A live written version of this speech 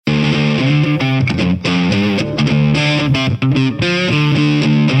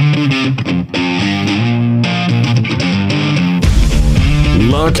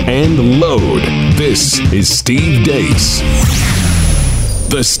lock, and load. This is Steve Deace.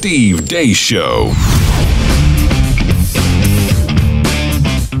 The Steve Deace Show.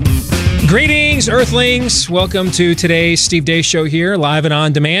 Greetings, Earthlings. Welcome to today's Steve Deace Show here, live and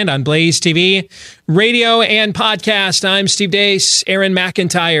on demand on Blaze TV, radio, and podcast. I'm Steve Deace. Aaron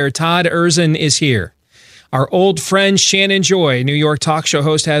McIntyre, Todd Erzin is here. Our old friend Shannon Joy, New York talk show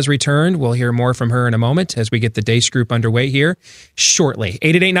host, has returned. We'll hear more from her in a moment as we get the Deace Group underway here shortly.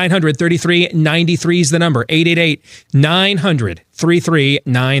 888-900-3393 is the number.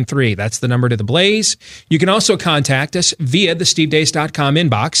 888-900-3393. That's the number to the Blaze. You can also contact us via the stevedeace.com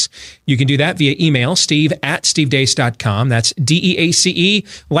inbox. You can do that via email, steve@stevedeace.com. That's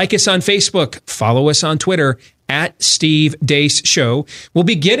DEACE. Like us on Facebook. Follow us on Twitter at Steve Deace Show. We'll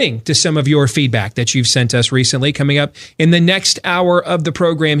be getting to some of your feedback that you've sent us recently coming up in the next hour of the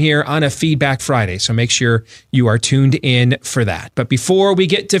program here on a Feedback Friday. So make sure you are tuned in for that. But before we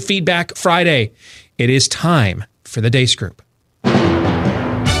get to Feedback Friday, it is time for the Deace Group.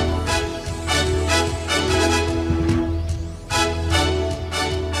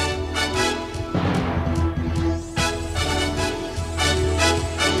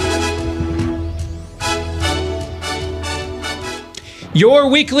 Your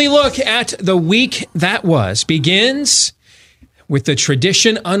weekly look at the week that was begins with the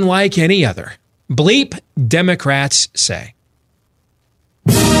tradition unlike any other. Bleep Democrats say.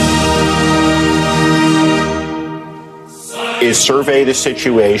 Is surveyed the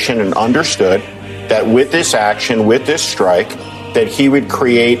situation and understood that with this action, with this strike, that he would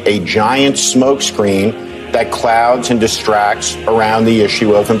create a giant smokescreen that clouds and distracts around the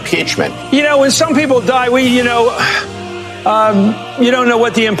issue of impeachment. You know, when some people die, you don't know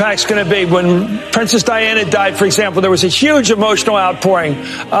what the impact's going to be. When Princess Diana died, for example, there was a huge emotional outpouring.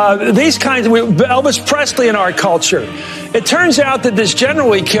 Elvis Presley in our culture. It turns out that this general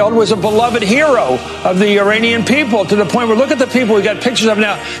we killed was a beloved hero of the Iranian people, to the point where look at the people we got pictures of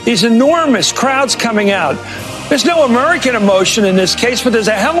now. These enormous crowds coming out. There's no American emotion in this case, but there's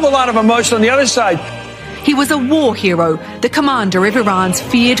a hell of a lot of emotion on the other side. He was a war hero, the commander of Iran's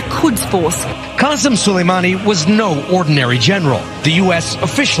feared Quds Force. Qasem Soleimani was no ordinary general. The U.S.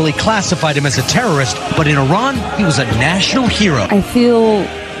 officially classified him as a terrorist, but in Iran, he was a national hero. I feel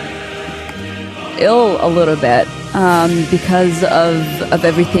ill a little bit because of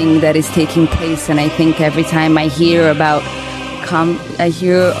everything that is taking place, and I think every time I hear of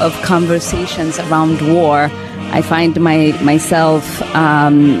conversations around war, I find myself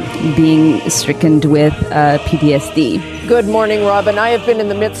being stricken with PTSD. Good morning, Robin. I have been in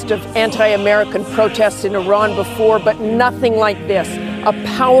the midst of anti-American protests in Iran before, but nothing like this. A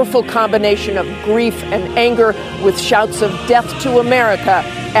powerful combination of grief and anger with shouts of death to America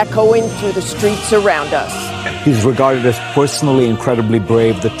echoing through the streets around us. He's regarded as personally incredibly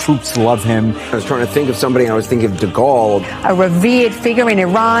brave. The troops love him. I was trying to think of somebody. I was thinking of de Gaulle. A revered figure in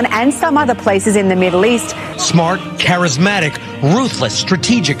Iran and some other places in the Middle East. Smart, charismatic, ruthless,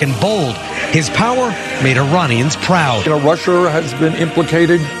 strategic, and bold. His power made Iranians proud. Russia has been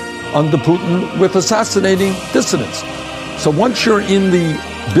implicated under Putin with assassinating dissidents. So once you're in the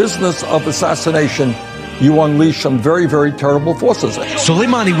business of assassination, you unleash some very, very terrible forces.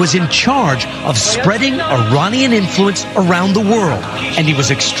 Soleimani was in charge of spreading Iranian influence around the world, and he was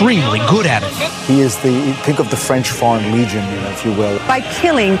extremely good at it. He is think of the French Foreign Legion, if you will. By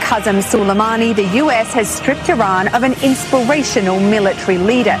killing Qasem Soleimani, the U.S. has stripped Iran of an inspirational military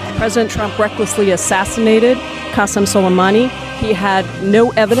leader. President Trump recklessly assassinated Qasem Soleimani. He had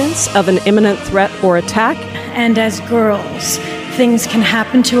no evidence of an imminent threat or attack. And as girls, things can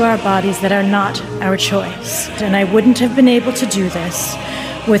happen to our bodies that are not our choice. And I wouldn't have been able to do this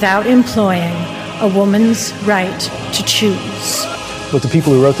without employing a woman's right to choose. But the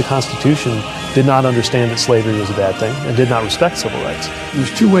people who wrote the Constitution did not understand that slavery was a bad thing and did not respect civil rights. There's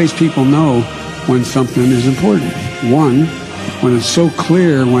two ways people know when something is important. One, when it's so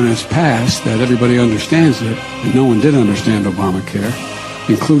clear when it's passed that everybody understands it, and no one did understand Obamacare,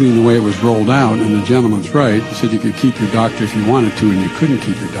 including the way it was rolled out, and the gentleman's right. He said you could keep your doctor if you wanted to, and you couldn't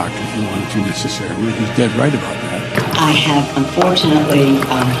keep your doctor if you wanted to necessarily. He's dead right about that. I have, unfortunately,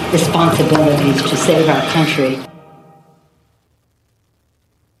 responsibilities to save our country.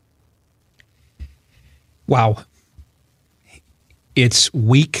 Wow. It's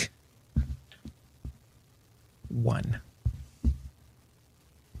week one.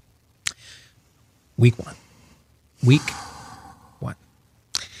 Week one.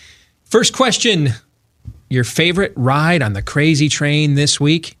 First question, your favorite ride on the crazy train this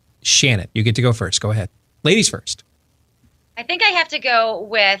week? Shannon, you get to go first. Go ahead. Ladies first. I think I have to go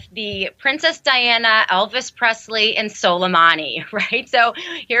with the Princess Diana, Elvis Presley, and Soleimani, right? So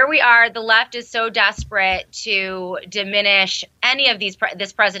here we are. The left is so desperate to diminish any of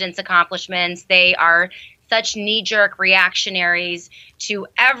this president's accomplishments. They are such knee-jerk reactionaries to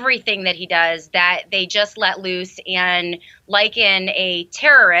everything that he does that they just let loose and liken a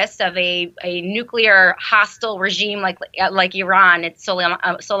terrorist of a nuclear hostile regime like Iran, it's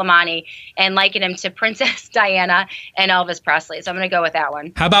Soleimani, and liken him to Princess Diana and Elvis Presley. So I'm going to go with that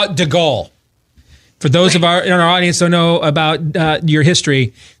one. How about de Gaulle? For those in our audience who don't know about your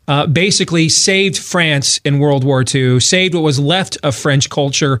history, basically saved France in World War II, saved what was left of French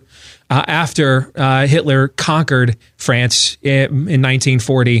culture after Hitler conquered France in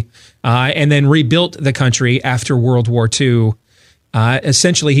 1940, and then rebuilt the country after World War II.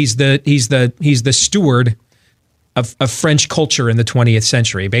 Essentially, he's the steward of French culture in the 20th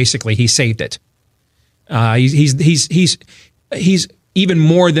century. Basically, he saved it. He's even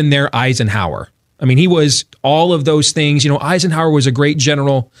more than their Eisenhower. I mean, he was all of those things. You know, Eisenhower was a great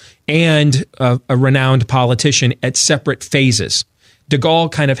general and a renowned politician at separate phases. De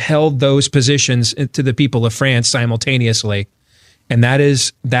Gaulle kind of held those positions to the people of France simultaneously. And that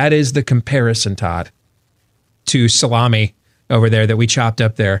is the comparison, Todd, to salami over there that we chopped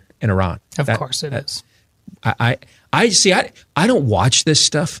up there in Iran. Of course it is. I don't watch this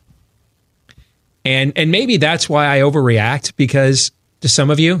stuff. And maybe that's why I overreact, because to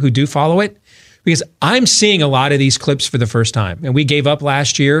some of you who do follow it, because I'm seeing a lot of these clips for the first time. And we gave up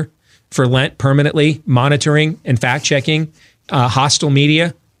last year for Lent permanently monitoring and fact-checking hostile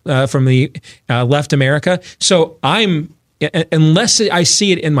media from the left America. So unless I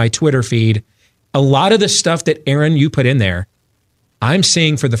see it in my Twitter feed, a lot of the stuff that, Aaron, you put in there, I'm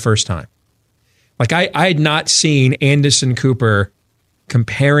seeing for the first time. Like I had not seen Anderson Cooper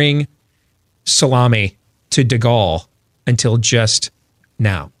comparing salami to de Gaulle until just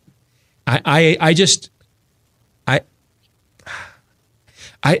now. I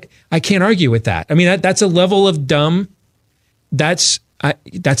can't argue with that. I mean, that's a level of dumb. That's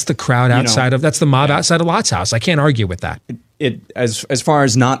the crowd outside that's the mob outside of Lot's house. I can't argue with that. As far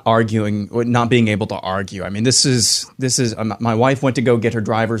as not arguing, not being able to argue. I mean, this is my wife went to go get her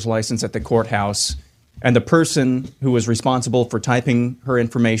driver's license at the courthouse, and the person who was responsible for typing her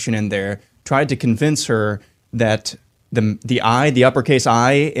information in there tried to convince her that the uppercase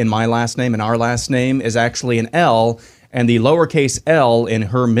I in my last name and our last name is actually an L, and the lowercase L in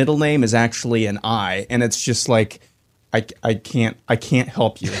her middle name is actually an I. And it's just like, I can't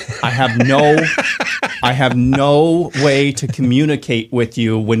help you. I have no way to communicate with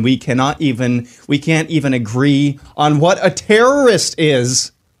you when we can't even agree on what a terrorist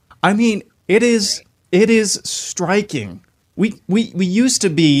is. I mean, it is striking. We used to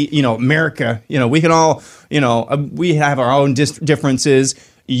be, America, we can all, we have our own differences.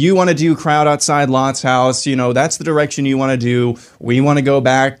 You want to do crowd outside Lot's house, that's the direction you want to do. We want to go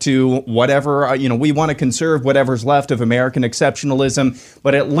back to whatever, we want to conserve whatever's left of American exceptionalism,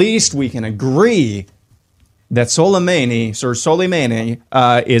 but at least we can agree that Sir Soleimani,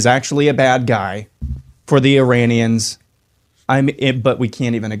 is actually a bad guy for the Iranians. But we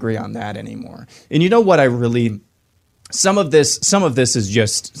can't even agree on that anymore. And you know what some of this is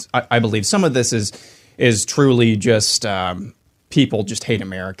just, I believe some of this is truly just people just hate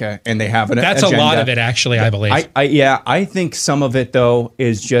America and they have an agenda. That's a lot of it, actually, I believe. I think some of it, though,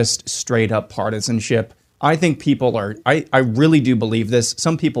 is just straight up partisanship. I think people are, I really do believe this.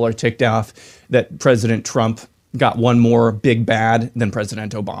 Some people are ticked off that President Trump got one more big bad than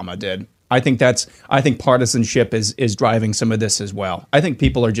President Obama did. I think partisanship is driving some of this as well. I think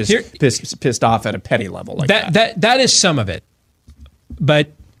people are just pissed off at a petty level like that. That is some of it.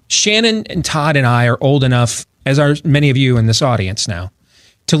 But Shannon and Todd and I are old enough, as are many of you in this audience now,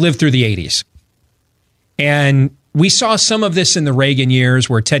 to live through the 80s. And we saw some of this in the Reagan years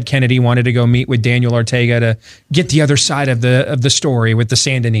where Ted Kennedy wanted to go meet with Daniel Ortega to get the other side of the story with the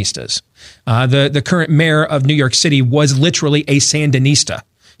Sandinistas. The current mayor of New York City was literally a Sandinista.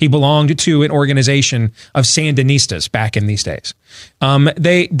 He belonged to an organization of Sandinistas back in these days.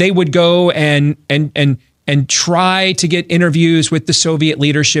 They would go and try to get interviews with the Soviet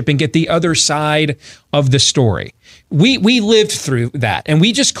leadership and get the other side of the story. We lived through that, and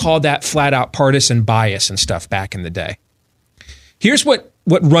we just called that flat out partisan bias and stuff back in the day. Here's what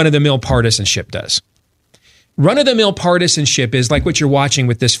run-of-the-mill partisanship does. Run-of-the-mill partisanship is like what you're watching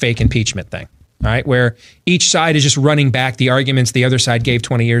with this fake impeachment thing. all right, where each side is just running back the arguments the other side gave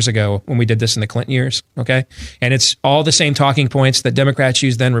 20 years ago when we did this in the Clinton years, okay? And it's all the same talking points that Democrats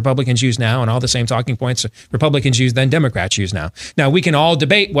use then, Republicans use now, and all the same talking points Republicans use then, Democrats use now. Now, we can all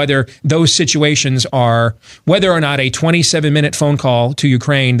debate whether those situations are, whether or not a 27-minute phone call to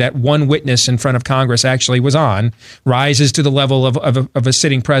Ukraine that one witness in front of Congress actually was on rises to the level of a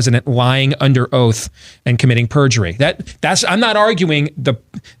sitting president lying under oath and committing perjury. That's I'm not arguing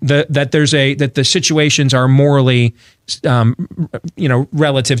that the situations are morally,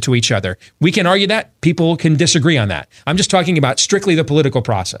 relative to each other. We can argue that. People can disagree on that. I'm just talking about strictly the political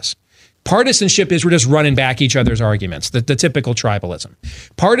process. Partisanship is we're just running back each other's arguments, the typical tribalism.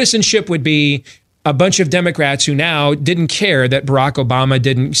 Partisanship would be a bunch of Democrats who now didn't care that Barack Obama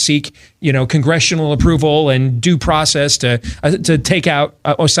didn't seek, congressional approval and due process to take out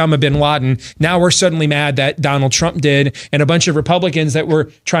Osama bin Laden. Now we're suddenly mad that Donald Trump did, and a bunch of Republicans that were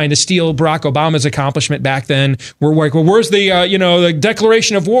trying to steal Barack Obama's accomplishment back then were like, well, where's the, the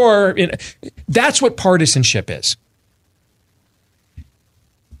declaration of war? That's what partisanship is.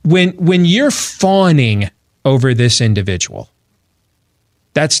 When you're fawning over this individual,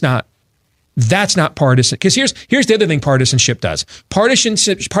 that's not partisan. Because here's the other thing partisanship does.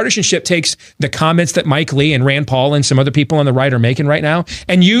 Partisanship takes the comments that Mike Lee and Rand Paul and some other people on the right are making right now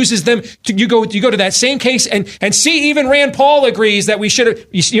and uses them to you go to that same case and see even Rand Paul agrees that we should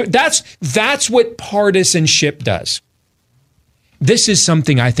have. That's what partisanship does. This is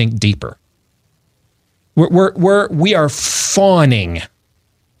something I think deeper. We are fawning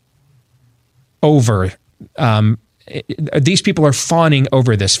over. These people are fawning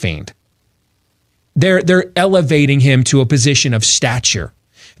over this fiend. They're elevating him to a position of stature.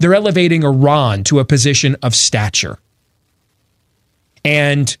 They're elevating Iran to a position of stature.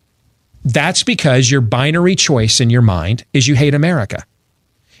 And that's because your binary choice in your mind is you hate America.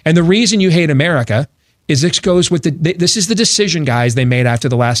 And the reason you hate America is this goes with this is the decision, guys, they made after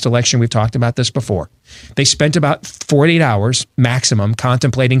the last election. We've talked about this before. They spent about 48 hours maximum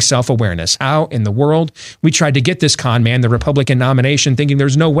contemplating self-awareness. How in the world we tried to get this con man the Republican nomination, thinking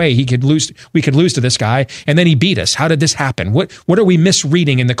there's no way we could lose to this guy, and then he beat us. How did this happen? What are we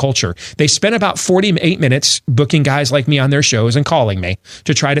misreading in the culture? They spent about 48 minutes booking guys like me on their shows and calling me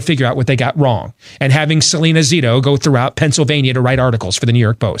to try to figure out what they got wrong, and having Selena Zito go throughout Pennsylvania to write articles for the New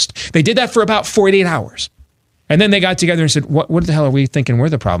York Post. They did that for about 48 hours. And then they got together and said, what the hell are we thinking we're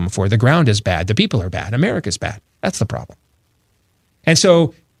the problem for? The ground is bad. The people are bad. America's bad. That's the problem. And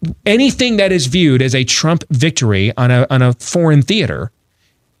so anything that is viewed as a Trump victory on a foreign theater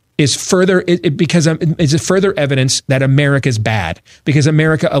is further evidence that America's bad, because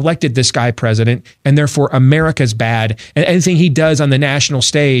America elected this guy president, and therefore America's bad. And anything he does on the national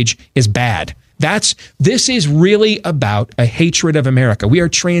stage is bad. This is really about a hatred of America. We are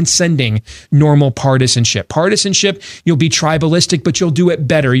transcending normal partisanship. Partisanship, you'll be tribalistic, but you'll do it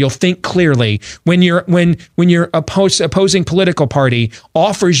better. You'll think clearly. When your opposing political party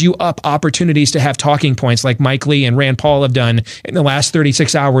offers you up opportunities to have talking points like Mike Lee and Rand Paul have done in the last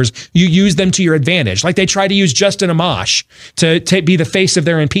 36 hours, you use them to your advantage. Like they tried to use Justin Amash to be the face of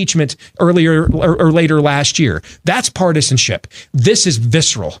their impeachment earlier or later last year. That's partisanship. This is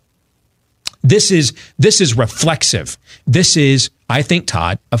visceral. This is reflexive. This is, I think,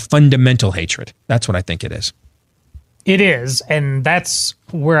 Todd, a fundamental hatred. That's what I think it is. It is, and that's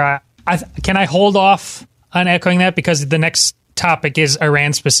where can I hold off on echoing that, because the next topic is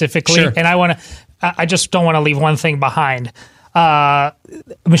Iran specifically, sure. And I just don't want to leave one thing behind.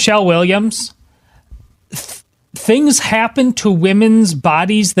 Michelle Williams. Things happen to women's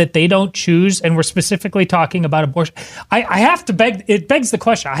bodies that they don't choose, and we're specifically talking about abortion. I have to it begs the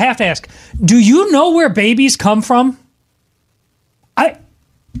question. I have to ask, do you know where babies come from?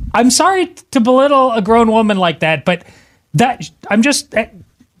 I'm sorry to belittle a grown woman like that, but I'm just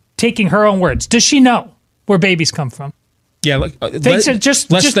taking her own words. Does she know where babies come from? Yeah, look, just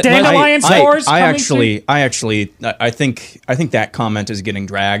dandelion spores. I think that comment is getting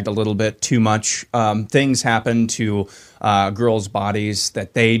dragged a little bit too much. Things happen to girls' bodies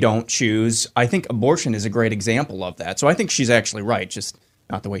that they don't choose. I think abortion is a great example of that. So I think she's actually right, just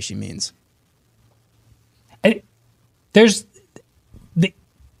not the way she means.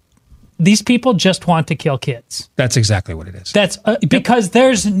 These people just want to kill kids. That's exactly what it is. That's because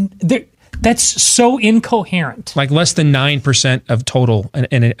that's so incoherent. Like less than 9% of total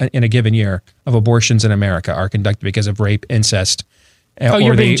in a given year of abortions in America are conducted because of rape, incest.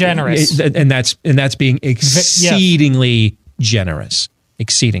 You're being generous, and that's being exceedingly generous.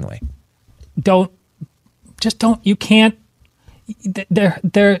 Exceedingly. You can't. They're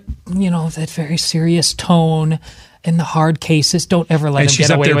that very serious tone, in the hard cases, don't ever let them get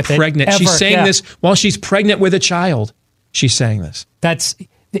away with pregnant. it. She's saying this while she's pregnant with a child. She's saying this. That's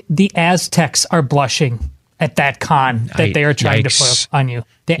the Aztecs are blushing at that con that they are trying to put on you.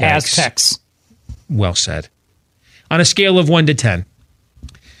 The Aztecs. Well said. On a scale of 1 to 10,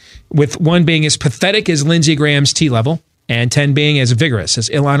 with 1 being as pathetic as Lindsey Graham's T-level and 10 being as vigorous as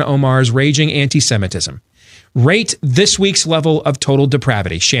Ilhan Omar's raging anti-Semitism, rate this week's level of total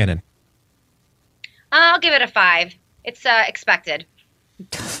depravity. Shannon. I'll give it a 5. It's expected.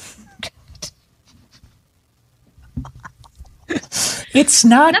 It's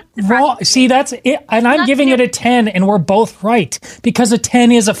not wrong. See, that's it. And I'm giving it a 10, and we're both right, because a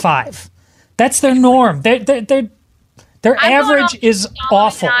 10 is a 5. That's their norm. Their average is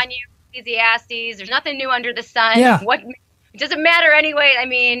awful. On you, Ecclesiastes. There's nothing new under the sun. Yeah. What does it matter anyway? I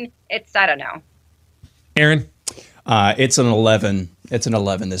mean, I don't know. Aaron? It's an 11. It's an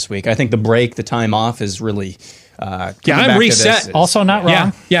 11 this week. I think the time off is really... I'm reset. Also not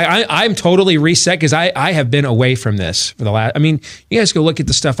wrong. I'm totally reset because I have been away from this for the last... I mean, you guys go look at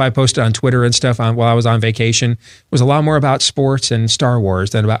the stuff I posted on Twitter and stuff while I was on vacation. It was a lot more about sports and Star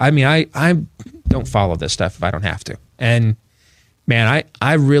Wars than about... I mean, I don't follow this stuff if I don't have to. And man,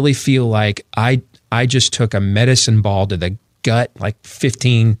 I really feel like I just took a medicine ball to the gut like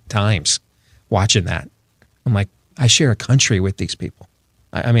 15 times watching that. I'm like, I share a country with these people.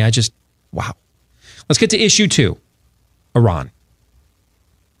 I mean, wow. Let's get to issue 2, Iran.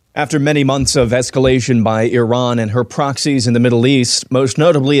 After many months of escalation by Iran and her proxies in the Middle East, most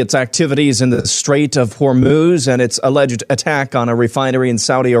notably its activities in the Strait of Hormuz and its alleged attack on a refinery in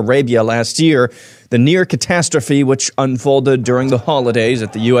Saudi Arabia last year, the near catastrophe which unfolded during the holidays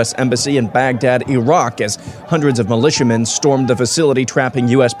at the U.S. Embassy in Baghdad, Iraq, as hundreds of militiamen stormed the facility trapping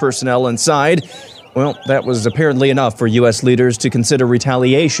U.S. personnel inside. Well, that was apparently enough for U.S. leaders to consider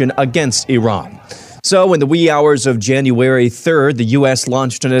retaliation against Iran. So in the wee hours of January 3rd, the U.S.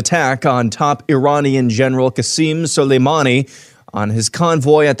 launched an attack on top Iranian General Qasem Soleimani on his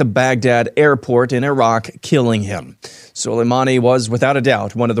convoy at the Baghdad airport in Iraq, killing him. Soleimani was, without a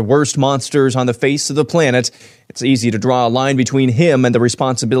doubt, one of the worst monsters on the face of the planet. It's easy to draw a line between him and the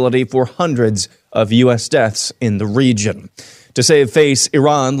responsibility for hundreds of U.S. deaths in the region. To save face,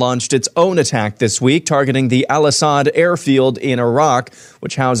 Iran launched its own attack this week, targeting the Al-Assad airfield in Iraq,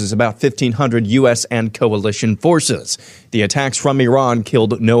 which houses about 1,500 U.S. and coalition forces. The attacks from Iran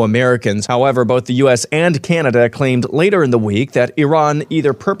killed no Americans. However, both the U.S. and Canada claimed later in the week that Iran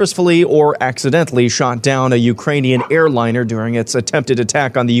either purposefully or accidentally shot down a Ukrainian airliner during its attempted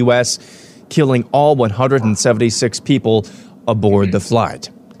attack on the U.S., killing all 176 people aboard the flight.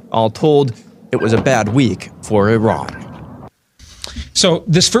 All told, it was a bad week for Iran. So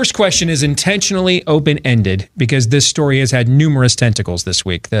this first question is intentionally open-ended because this story has had numerous tentacles this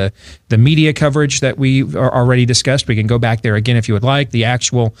week. The media coverage that we already discussed, we can go back there again if you would like, the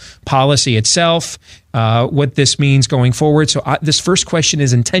actual policy itself, what this means going forward. So this first question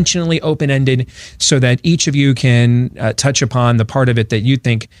is intentionally open-ended so that each of you can touch upon the part of it that you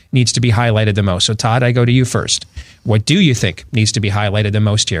think needs to be highlighted the most. So Todd, I go to you first. What do you think needs to be highlighted the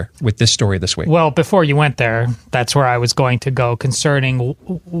most here with this story this week? Well, before you went there, that's where I was going to go concerning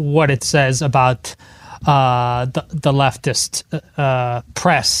what it says about the leftist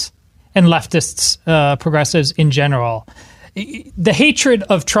press and leftists, progressives in general. The hatred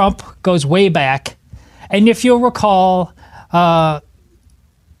of Trump goes way back. And if you'll recall,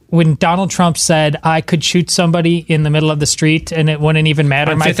 when Donald Trump said, I could shoot somebody in the middle of the street and it wouldn't even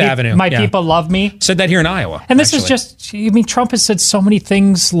matter. On Fifth Avenue. My people love me. Said that here in Iowa. And this is just, I mean, Trump has said so many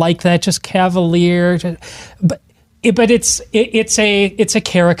things like that, just cavalier. But it's a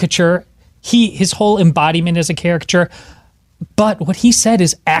caricature. His whole embodiment is a caricature. But what he said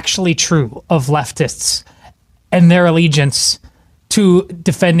is actually true of leftists and their allegiance to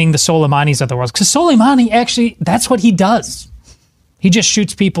defending the Soleimanis of the world. Because Soleimani, actually, that's what he does. He just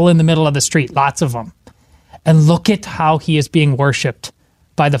shoots people in the middle of the street, lots of them. And look at how he is being worshipped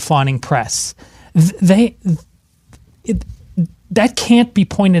by the fawning press. That can't be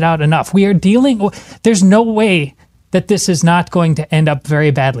pointed out enough. There's no way that this is not going to end up very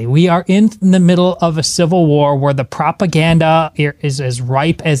badly. We are in the middle of a civil war where the propaganda is as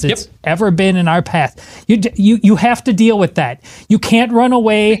ripe as it's ever been in our past. You have to deal with that. You can't run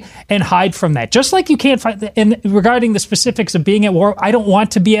away and hide from that. Just like you can't fight. And regarding the specifics of being at war, I don't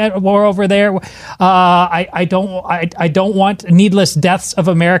want to be at war over there. I don't want needless deaths of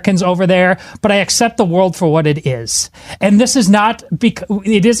Americans over there. But I accept the world for what it is. And this is not.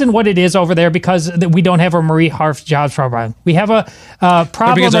 It isn't what it is over there because we don't have a Marie Harf job jobs program. We have a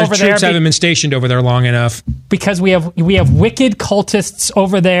problem because our over there. troops haven't been stationed over there long enough. Because we have wicked cultists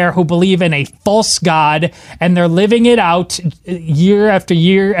over there who believe in a false god, and they're living it out year after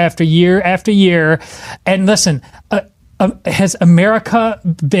year after year after year. And listen, has America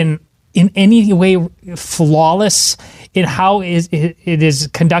been in any way flawless in how it is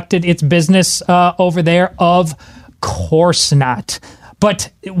conducted its business over there? Of course not.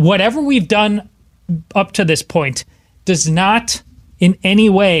 But whatever we've done up to this point does not in any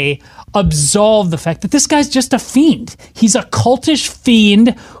way absolve the fact that this guy's just a fiend. He's a cultish fiend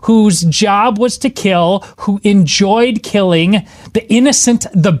whose job was to kill, who enjoyed killing. The innocent,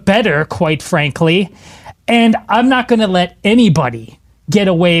 the better, quite frankly. And I'm not going to let anybody get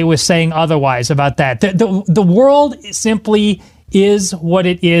away with saying otherwise about that. The world simply is what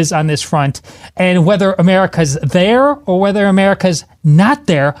it is on this front. And whether America's there or whether America's not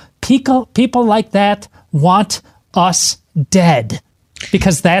there, people like that want us dead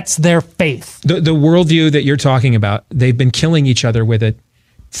because that's their faith. The worldview that you're talking about, they've been killing each other with it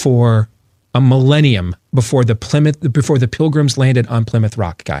for a millennium before the Pilgrims landed on Plymouth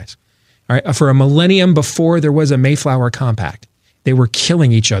Rock, guys. All right, for a millennium before there was a Mayflower Compact, they were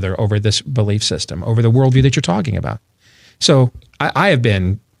killing each other over this belief system, over the worldview that you're talking about. So I have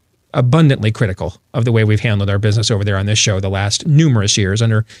been abundantly critical of the way we've handled our business over there on this show the last numerous years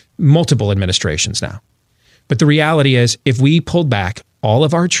under multiple administrations now. But the reality is, if we pulled back all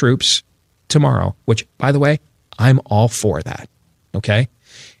of our troops tomorrow, which, by the way, I'm all for that, okay?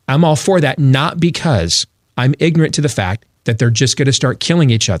 I'm all for that, not because I'm ignorant to the fact that they're just going to start killing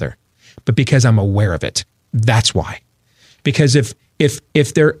each other, but because I'm aware of it. That's why. Because if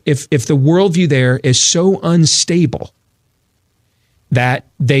the worldview there is so unstable that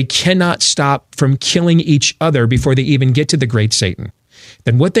they cannot stop from killing each other before they even get to the great Satan,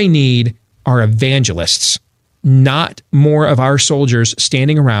 then what they need are evangelists, not more of our soldiers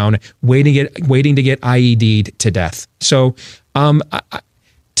standing around waiting to get IED'd to death. So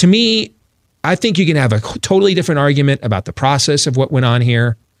to me, I think you can have a totally different argument about the process of what went on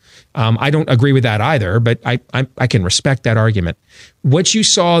here. I don't agree with that either, but I can respect that argument. What you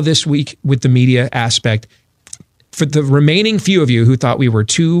saw this week with the media aspect, for the remaining few of you who thought we were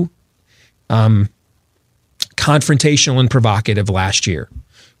too confrontational and provocative last year,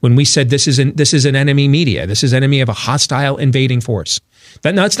 when we said this is an enemy media, this is enemy of a hostile invading force.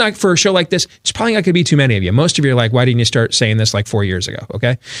 That's not for a show like this. It's probably not going to be too many of you. Most of you are like, why didn't you start saying this like 4 years ago?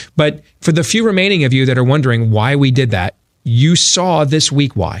 Okay. But for the few remaining of you that are wondering why we did that, you saw this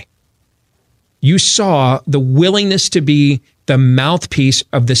week why. You saw the willingness to be the mouthpiece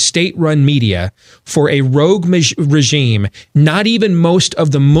of the state-run media for a rogue regime, not even most of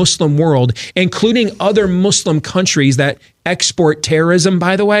the Muslim world, including other Muslim countries that export terrorism,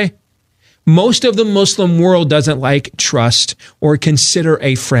 by the way. Most of the Muslim world doesn't like, trust, or consider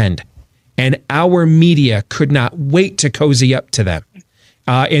a friend. And our media could not wait to cozy up to them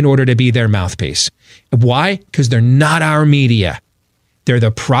in order to be their mouthpiece. Why? Because they're not our media. They're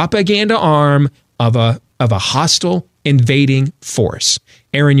the propaganda arm of a hostile invading force.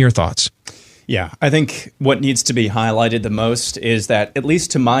 Aaron, your thoughts? Yeah, I think what needs to be highlighted the most is that, at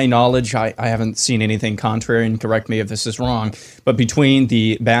least to my knowledge, I haven't seen anything contrary, and correct me if this is wrong, but between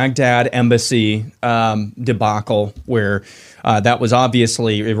the Baghdad embassy debacle, where that was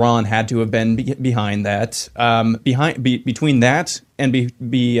obviously Iran had to have been behind that, between that and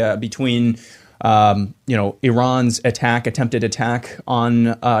between Iran's attempted attack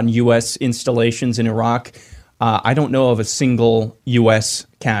on U.S. installations in Iraq, I don't know of a single U.S.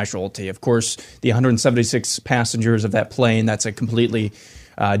 casualty. Of course, the 176 passengers of that plane, that's a completely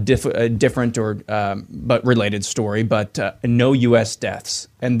different but related story, but no U.S. deaths.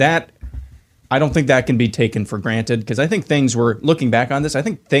 And that, I don't think that can be taken for granted, because I think things were, looking back on this, I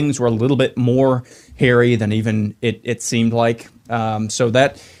think things were a little bit more hairy than even it seemed like. So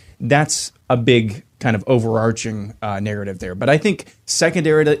that's a big kind of overarching narrative there. But I think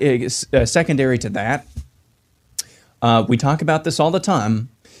secondary to that, we talk about this all the time.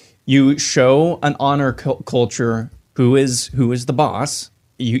 You show an honor culture who is the boss.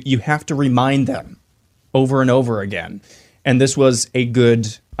 You have to remind them over and over again. And this was a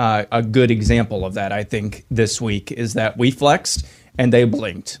good example of that, I think, this week, is that we flexed and they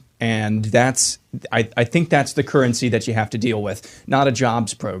blinked. And I think that's the currency that you have to deal with, not a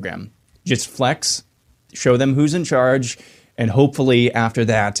jobs program. Just flex, show them who's in charge, and hopefully after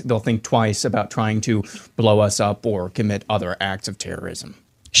that, they'll think twice about trying to blow us up or commit other acts of terrorism.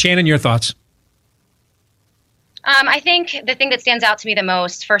 Shannon, your thoughts? I think the thing that stands out to me the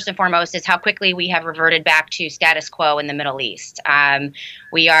most, first and foremost, is how quickly we have reverted back to status quo in the Middle East.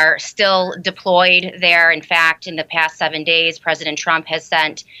 We are still deployed there. In fact, in the past 7 days, President Trump has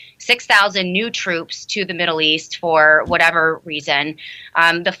sent 6,000 new troops to the Middle East for whatever reason.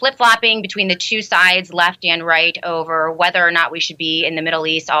 The flip-flopping between the two sides, left and right, over whether or not we should be in the Middle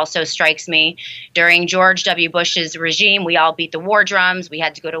East also strikes me. During George W. Bush's regime, we all beat the war drums. We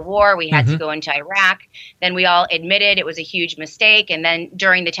had to go to war. We had to go into Iraq. Then we all admitted it was a huge mistake. And then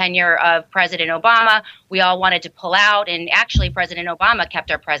during the tenure of President Obama, we all wanted to pull out. And actually, President Obama kept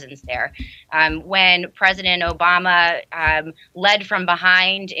our presence there. When President Obama led from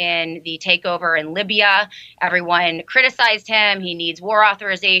behind in the takeover in Libya, everyone criticized him. He needs war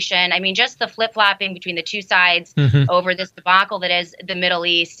authorization. I mean, just the flip-flopping between the two sides over this debacle that is the Middle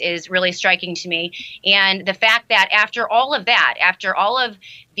East is really striking to me. And the fact that after all of that, after all of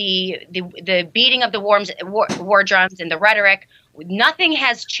the beating of the war drums and the rhetoric, nothing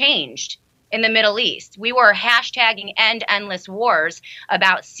has changed in the Middle East. We were hashtagging end endless wars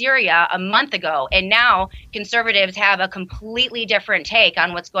about Syria a month ago, and now conservatives have a completely different take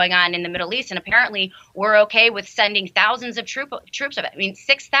on what's going on in the Middle East, and apparently we're okay with sending thousands of troops of it. I mean,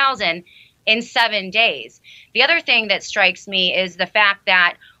 6,000 in 7 days. The other thing that strikes me is the fact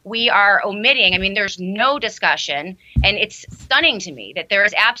that we are omitting, I mean, there's no discussion, and it's stunning to me that there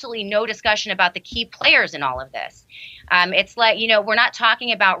is absolutely no discussion about the key players in all of this. It's like, we're not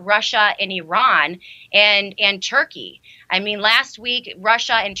talking about Russia and Iran and Turkey. I mean, last week,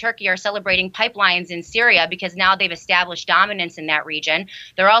 Russia and Turkey are celebrating pipelines in Syria because now they've established dominance in that region.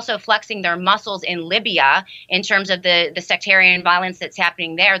 They're also flexing their muscles in Libya in terms of the sectarian violence that's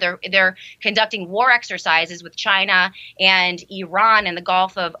happening there. They're conducting war exercises with China and Iran in the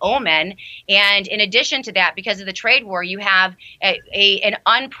Gulf of Oman. And in addition to that, because of the trade war, you have an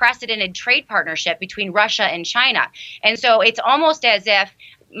unprecedented trade partnership between Russia and China. And so it's almost as if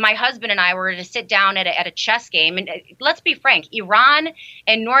my husband and I were to sit down at a chess game. And let's be frank, Iran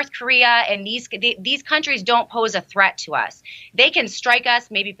and North Korea and these countries don't pose a threat to us. They can strike us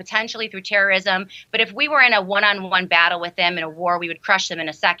maybe potentially through terrorism, but if we were in a one-on-one battle with them in a war, we would crush them in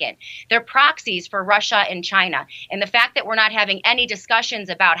a second. They're proxies for Russia and China. And the fact that we're not having any discussions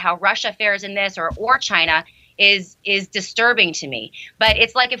about how Russia fares in this or China is disturbing to me. But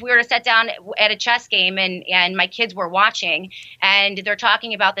it's like if we were to sit down at a chess game and my kids were watching and they're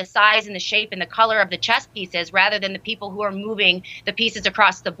talking about the size and the shape and the color of the chess pieces rather than the people who are moving the pieces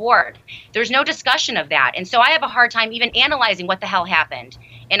across the board. There's no discussion of that. And so I have a hard time even analyzing what the hell happened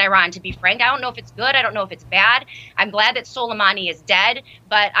in Iran, to be frank. I don't know if it's good. I don't know if it's bad. I'm glad that Soleimani is dead,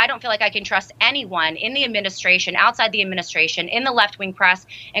 but I don't feel like I can trust anyone in the administration, outside the administration, in the left-wing press,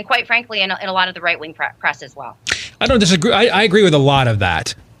 and quite frankly, in a lot of the right-wing press as well. I don't disagree. I agree with a lot of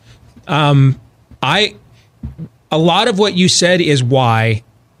that. A lot of what you said is why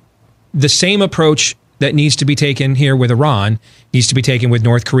the same approach that needs to be taken here with Iran needs to be taken with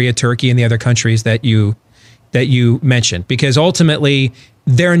North Korea, Turkey, and the other countries that you mentioned, because ultimately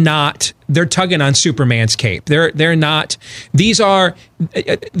they're tugging on Superman's cape. They're not. They're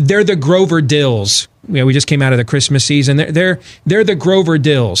the Grover Dills. We just came out of the Christmas season. They're the Grover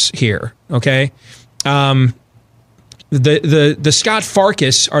Dills here. Okay. The Scott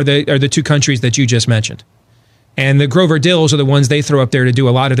Farkas are the two countries that you just mentioned. And the Grover Dills are the ones they throw up there to do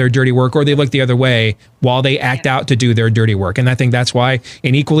a lot of their dirty work, or they look the other way while they act out to do their dirty work. And I think that's why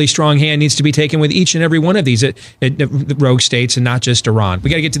an equally strong hand needs to be taken with each and every one of these rogue states and not just Iran. We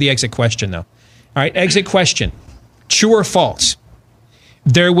got to get to the exit question, though. All right, exit question. True or false?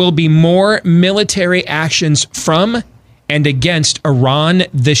 There will be more military actions from and against Iran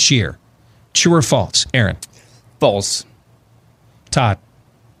this year. True or false? Aaron? False. Todd?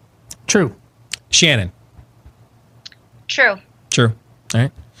 True. Shannon? True. True. All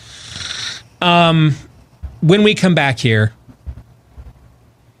right. When we come back here,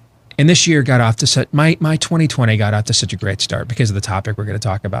 and this year got off to such, my 2020 got off to such a great start because of the topic we're going to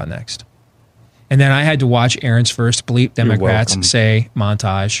talk about next. And then I had to watch Aaron's first bleep Democrats say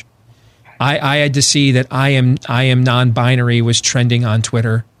montage. I had to see that I am non-binary was trending on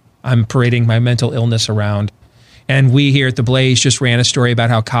Twitter. I'm parading my mental illness around. And we here at The Blaze just ran a story about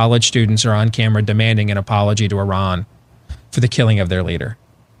how college students are on camera demanding an apology to Iran for the killing of their leader.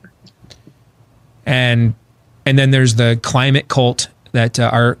 And then there's the climate cult that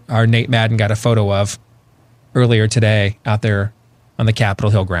our Nate Madden got a photo of earlier today out there on the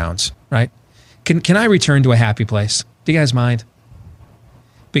Capitol Hill grounds, right? Can I return to a happy place? Do you guys mind?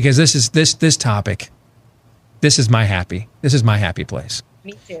 Because this topic, this is my happy place.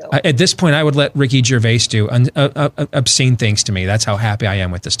 Me too. At this point, I would let Ricky Gervais do obscene things to me. That's how happy I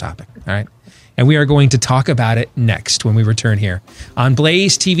am with this topic. All right. and we are going to talk about it next when we return here on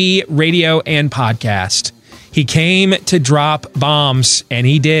Blaze TV, radio, and podcast. He came to drop bombs, and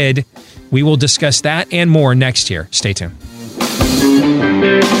he did. We will discuss that and more next year. Stay tuned.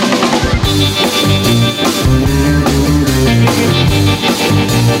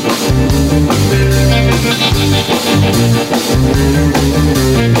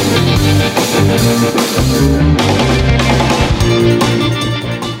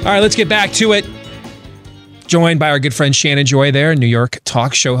 All right, let's get back to it. Joined by our good friend Shannon Joy there, New York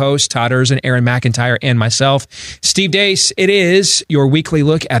talk show host, Todd Erzen, Aaron McIntyre, and myself, Steve Deace. It is your weekly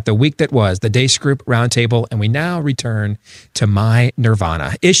look at the week that was, the Deace Group Roundtable, and we now return to my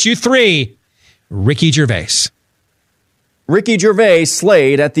Nirvana. Issue 3, Ricky Gervais. Ricky Gervais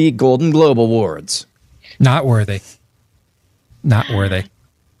slayed at the Golden Globe Awards. Not worthy. Not worthy.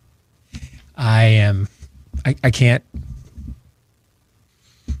 I can't.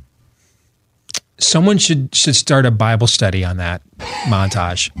 Someone should start a Bible study on that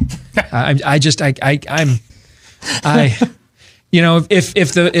montage.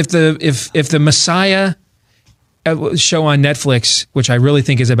 If the Messiah show on Netflix, which I really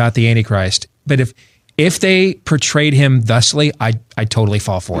think is about the Antichrist, but if they portrayed him thusly, I totally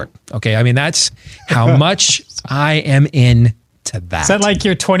fall for it. Okay, I mean that's how much I am in to that. Is that like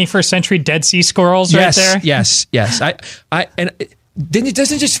your 21st century Dead Sea Squirrels right there? Yes. Then it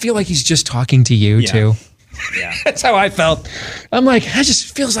doesn't just feel like he's just talking to you too. Yeah. That's how I felt. I'm like, that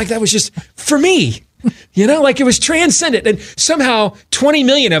just feels like that was just for me. Like it was transcendent. And somehow 20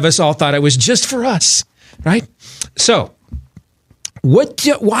 million of us all thought it was just for us. Right? So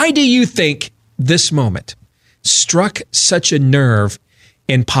why do you think this moment struck such a nerve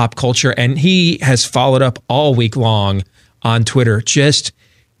in pop culture? And he has followed up all week long on Twitter, just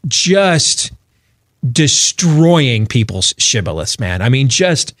destroying people's shibboleths, man. I mean,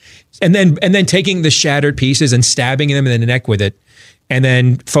 and then taking the shattered pieces and stabbing them in the neck with it, and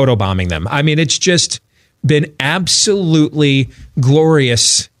then photobombing them. I mean, it's just been absolutely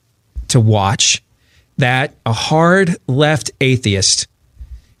glorious to watch that a hard left atheist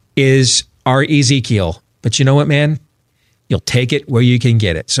is our Ezekiel. But you know what, man? You'll take it where you can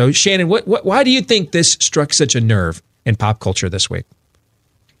get it. So, Shannon, why do you think this struck such a nerve in pop culture this week?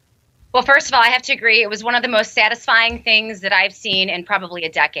 Well, first of all, I have to agree. It was one of the most satisfying things that I've seen in probably a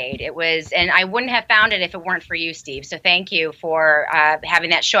decade. It was, and I wouldn't have found it if it weren't for you, Steve. So thank you for having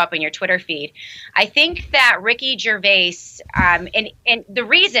that show up in your Twitter feed. I think that Ricky Gervais, and the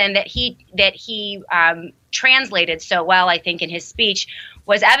reason that he translated so well, I think, in his speech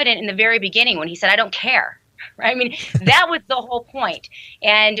was evident in the very beginning when he said, "I don't care." Right? I mean, that was the whole point.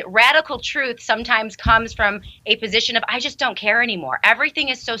 And radical truth sometimes comes from a position of, I just don't care anymore. Everything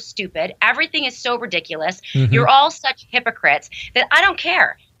is so stupid. Everything is so ridiculous. Mm-hmm. You're all such hypocrites that I don't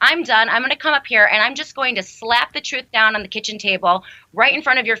care. I'm done. I'm going to come up here and I'm just going to slap the truth down on the kitchen table right in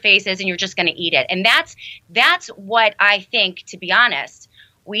front of your faces, and you're just going to eat it. And that's what I think, to be honest,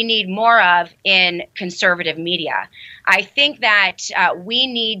 we need more of in conservative media. I think that we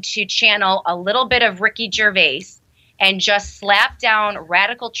need to channel a little bit of Ricky Gervais and just slap down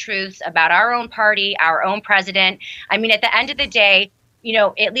radical truths about our own party, our own president. I mean, at the end of the day,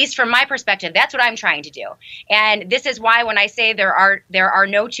 at least from my perspective, that's what I'm trying to do. And this is why when I say there are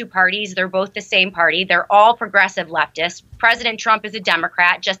no two parties, they're both the same party. They're all progressive leftists. President Trump is a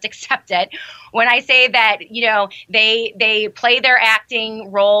Democrat. Just accept it. When I say that, they play their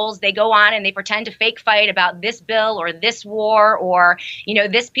acting roles, they go on and they pretend to fake fight about this bill or this war or,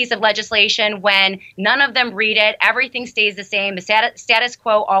 this piece of legislation, when none of them read it, everything stays the same. The status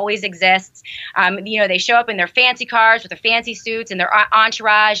quo always exists. They show up in their fancy cars with their fancy suits and their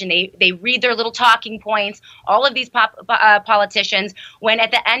entourage, and they read their little talking points, all of these politicians, when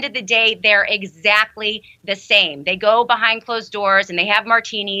at the end of the day, they're exactly the same. They go behind closed doors and they have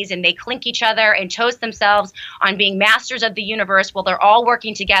martinis and they clink each other and toast themselves on being masters of the universe while they're all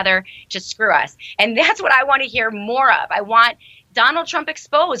working together to screw us. And that's what I want to hear more of. I want Donald Trump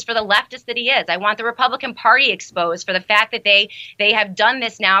exposed for the leftist that he is. I want the Republican Party exposed for the fact that they have done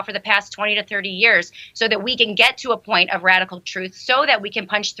this now for the past 20 to 30 years, so that we can get to a point of radical truth, so that we can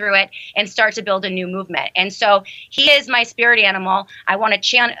punch through it and start to build a new movement. And so he is my spirit animal. I want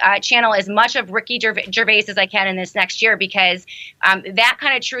to channel as much of Ricky Gervais as I can in this next year, because that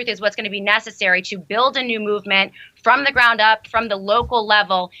kind of truth is what's going to be necessary to build a new movement from the ground up, from the local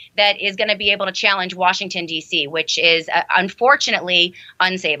level, that is going to be able to challenge Washington, D.C., which is unfortunately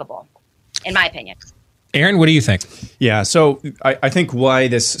unsavable, in my opinion. Aaron, what do you think? Yeah, so I think why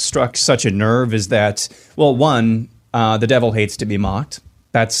this struck such a nerve is that, well, one, the devil hates to be mocked.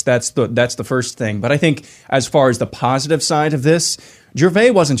 That's the first thing. But I think as far as the positive side of this,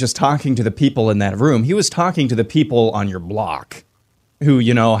 Gervais wasn't just talking to the people in that room. He was talking to the people on your block who,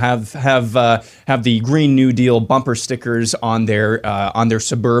 have the Green New Deal bumper stickers on their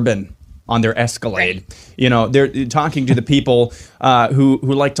Suburban, on their Escalade. Right. They're talking to the people who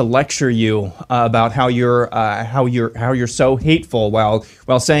like to lecture you about how you're so hateful,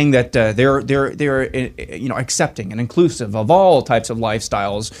 while saying that they're accepting and inclusive of all types of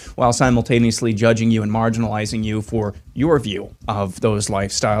lifestyles, while simultaneously judging you and marginalizing you for your view of those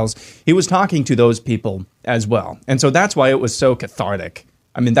lifestyles. He was talking to those people as well, and so that's why it was so cathartic.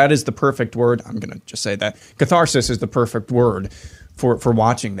 I mean, that is the perfect word. I'm going to just say that catharsis is the perfect word for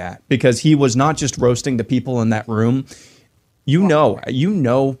watching that, because he was not just roasting the people in that room. You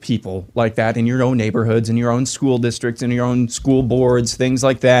know people like that in your own neighborhoods, in your own school districts, in your own school boards, things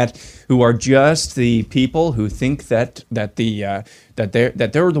like that, who are just the people who think that they're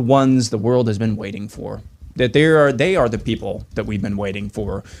the ones the world has been waiting for, that they are the people that we've been waiting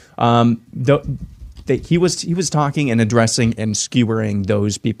for. He was talking and addressing and skewering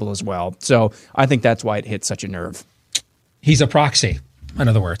those people as well. So I think that's why it hit such a nerve. He's a proxy, in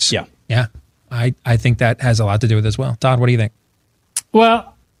other words. Yeah. Yeah. I think that has a lot to do with it as well. Todd, what do you think?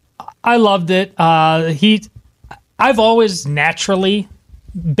 Well, I loved it. I've always naturally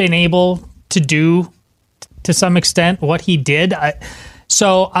been able to do, to some extent, what he did.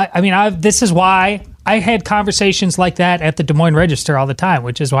 This is why I had conversations like that at the Des Moines Register all the time,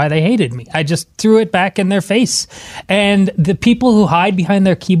 which is why they hated me. I just threw it back in their face. And the people who hide behind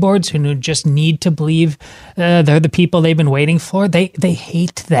their keyboards, who just need to believe they're the people they've been waiting for, they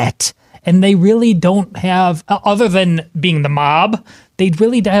hate that. And they really don't have, other than being the mob, they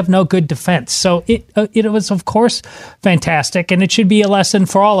really have no good defense. So it was, of course, fantastic, and it should be a lesson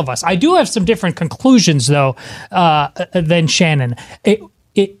for all of us. I do have some different conclusions, though, than Shannon. It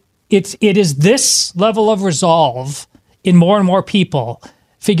is this level of resolve in more and more people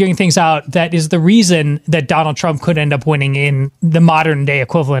figuring things out that is the reason that Donald Trump could end up winning in the modern day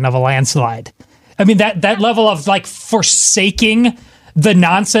equivalent of a landslide. I mean, that level of forsaking the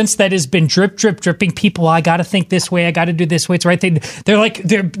nonsense that has been dripping people. I got to think this way. I got to do this way. It's right.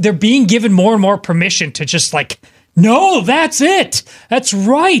 They're being given more and more permission to just no, that's it. That's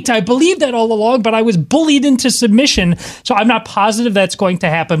right. I believed that all along, but I was bullied into submission. So I'm not positive that's going to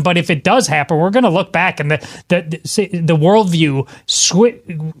happen. But if it does happen, we're going to look back and the worldview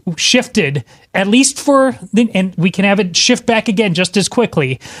shifted, at least and we can have it shift back again just as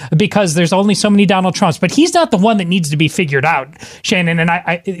quickly, because there's only so many Donald Trumps. But he's not the one that needs to be figured out, Shannon. And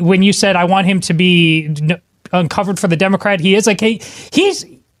I when you said I want him to be uncovered for the Democrat, he is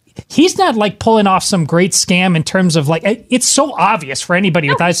he's not pulling off some great scam in terms of it's so obvious for anybody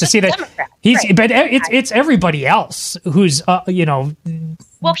with eyes to see that it's everybody else who's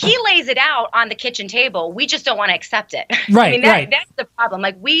Well, he lays it out on the kitchen table. We just don't want to accept it. Right, that's the problem.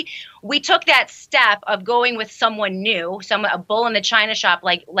 We took that step of going with someone new, a bull in the china shop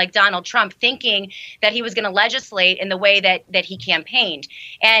like Donald Trump, thinking that he was going to legislate in the way that he campaigned.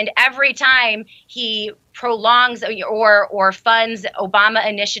 And every time he prolongs or funds Obama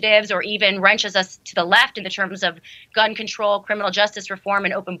initiatives, or even wrenches us to the left in the terms of gun control, criminal justice reform,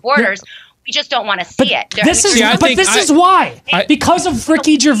 and open borders, we just don't want to see it. This is why. Because of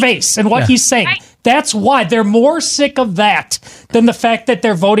Ricky Gervais and what he's saying. Right. That's why. They're more sick of that than the fact that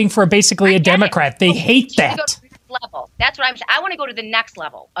they're voting for basically a Democrat. They hate that. Go to the next level. That's what I'm saying. I want to go to the next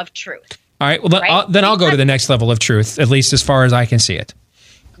level of truth. All right. Well, I'll go to the next level of truth, at least as far as I can see it.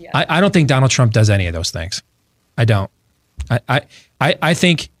 Yeah. I don't think Donald Trump does any of those things. I don't. I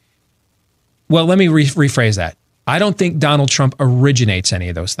think, well, let me rephrase that. I don't think Donald Trump originates any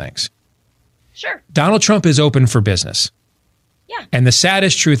of those things. Sure. Donald Trump is open for business. Yeah. And the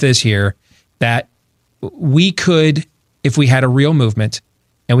saddest truth is here that we could, if we had a real movement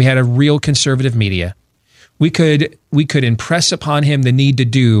and we had a real conservative media, we could impress upon him the need to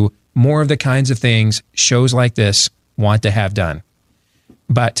do more of the kinds of things shows like this want to have done.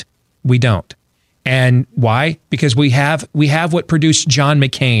 But we don't. And why? Because we have what produced John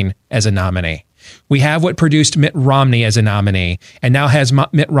McCain as a nominee. We have what produced Mitt Romney as a nominee, and now has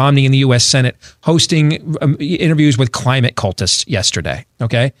Mitt Romney in the U.S. Senate hosting interviews with climate cultists yesterday.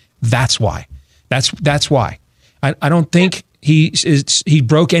 Okay, that's why. That's why. I don't think he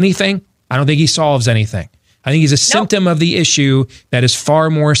broke anything. I don't think he solves anything. I think he's a symptom of the issue that is far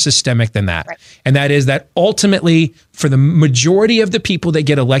more systemic than that. Right. And that is that ultimately, for the majority of the people that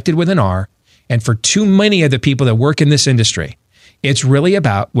get elected with an R, and for too many of the people that work in this industry, it's really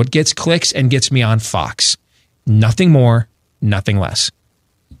about what gets clicks and gets me on Fox. Nothing more, nothing less.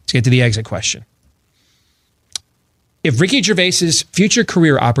 Let's get to the exit question. If Ricky Gervais's future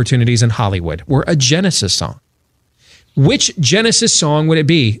career opportunities in Hollywood were a Genesis song, which Genesis song would it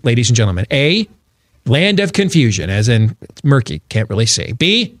be, ladies and gentlemen? A, Land of Confusion, as in it's murky, can't really see.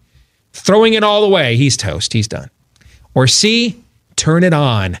 B, Throwing It All Away, he's toast, he's done. Or C, Turn It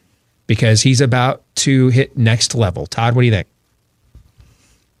On, because he's about to hit next level. Todd, what do you think?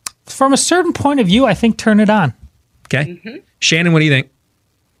 From a certain point of view, I think Turn It On. Okay. Shannon, what do you think?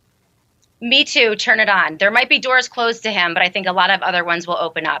 Me too, Turn It On. There might be doors closed to him, but I think a lot of other ones will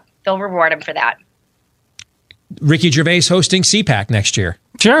open up. They'll reward him for that. Ricky Gervais hosting CPAC next year.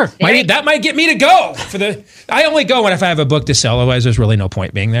 Sure. That might get me to go. I only go if I have a book to sell, otherwise there's really no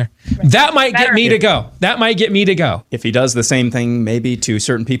point being there. That might get me to go. That might get me to go. If he does the same thing maybe to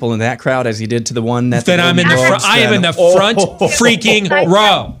certain people in that crowd as he did to the one that... Then I'm in the front. I am in the front freaking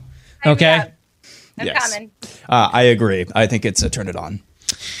row. Okay? Yes. I agree. I think it's a Turn It On.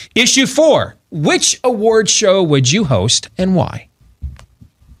 Issue 4. Which award show would you host and why?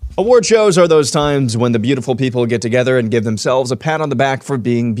 Award shows are those times when the beautiful people get together and give themselves a pat on the back for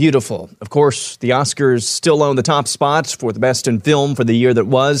being beautiful. Of course, the Oscars still own the top spots for the best in film for the year that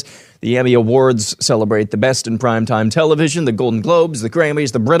was. The Emmy Awards celebrate the best in primetime television, the Golden Globes, the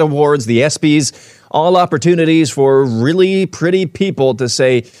Grammys, the Brit Awards, the ESPYs, all opportunities for really pretty people to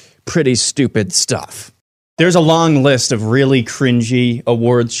say pretty stupid stuff. There's a long list of really cringy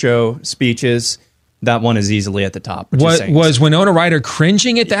awards show speeches. That one is easily at the top. Was Winona Ryder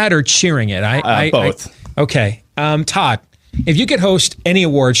cringing at that or cheering it? Both. Okay. Todd, if you could host any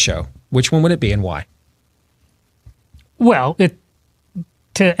award show, which one would it be and why? Well,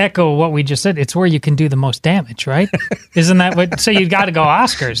 to echo what we just said, it's where you can do the most damage, right? Isn't that what? So you got to go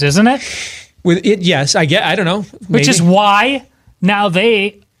Oscars, isn't it? With it, yes. I don't know. Which is why now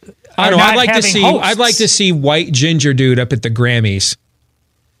they. I don't know. I'd like to see white ginger dude up at the Grammys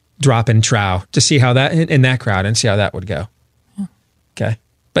dropping trow to see how that in that crowd and see how that would go. Okay,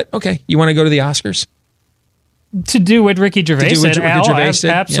 but okay, you want to go to the Oscars to do what Ricky Gervais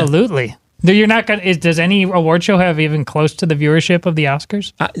said? Absolutely. Yeah. You're not going. Does any award show have even close to the viewership of the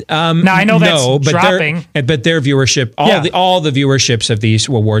Oscars? Now I know that's dropping, but their viewership, all the viewerships of these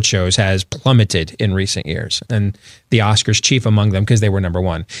award shows has plummeted in recent years, and the Oscars chief among them because they were number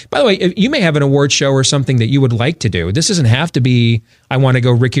one. By the way, you may have an award show or something that you would like to do. This doesn't have to be. I want to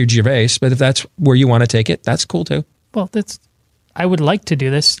go Ricky Gervais, but if that's where you want to take it, that's cool too. Well, I would like to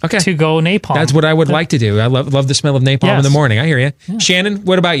do this. Okay. To go napalm. That's what I would like to do. I love the smell of napalm in the morning. I hear you, Shannon.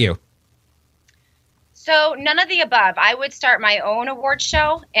 What about you? So none of the above. I would start my own award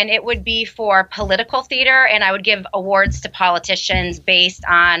show, and it would be for political theater, and I would give awards to politicians based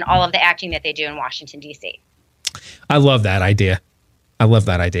on all of the acting that they do in Washington, D.C. I love that idea.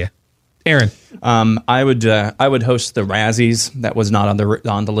 Aaron, I would host the Razzies. That was not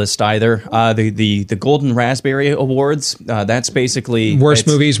on the list either. The Golden Raspberry Awards. That's basically worst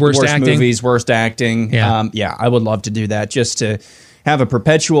movies, worst acting. Yeah, I would love to do that just to have a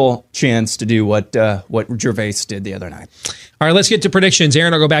perpetual chance to do what Gervais did the other night. All right, let's get to predictions.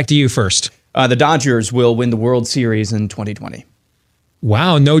 Aaron, I'll go back to you first. The Dodgers will win the World Series in 2020.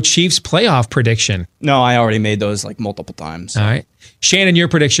 Wow, no Chiefs playoff prediction. No, I already made those like multiple times. All right. Shannon, your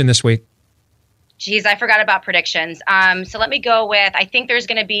prediction this week. Geez, I forgot about predictions. So let me go with, I think there's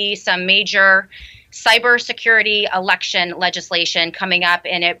going to be some major cybersecurity election legislation coming up,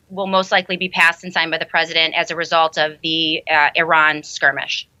 and it will most likely be passed and signed by the president as a result of the Iran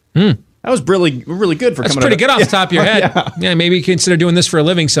skirmish. That was really good for That's coming pretty good off the top of your head. Yeah, maybe consider doing this for a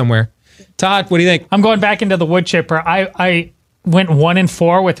living somewhere. Todd, what do you think? I'm going back into the wood chipper. I went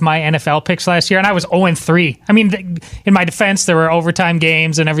 1-4 with my NFL picks last year, and I was 0-3. I mean, in my defense, there were overtime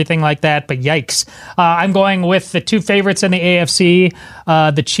games and everything like that, but yikes. I'm going with the two favorites in the AFC,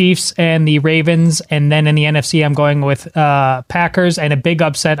 the Chiefs and the Ravens, and then in the NFC, I'm going with Packers, and a big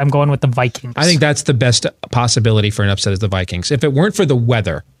upset, I'm going with the Vikings. I think that's the best possibility for an upset is the Vikings. If it weren't for the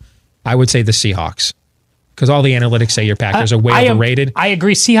weather, I would say the Seahawks. Because all the analytics say your Packers are way overrated. I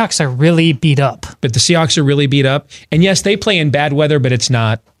agree. Seahawks are really beat up. But the Seahawks are really beat up. And yes, they play in bad weather, but it's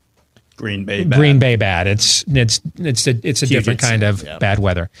not Green Bay bad. It's a different kind of bad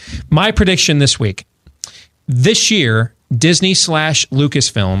weather. My prediction this week. This year,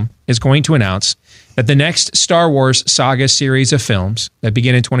 Disney/Lucasfilm is going to announce that the next Star Wars saga series of films that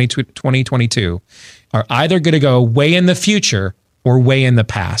begin in 2022 are either going to go way in the future or way in the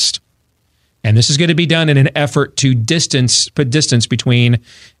past. And this is going to be done in an effort to put distance between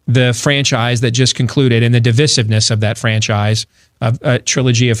the franchise that just concluded and the divisiveness of that franchise, of a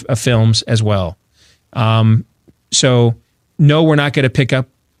trilogy of films as well. So, no, we're not going to pick up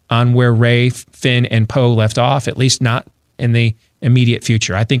on where Rey, Finn, and Poe left off, at least not in the immediate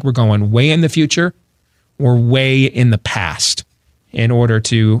future. I think we're going way in the future we're way in the past in order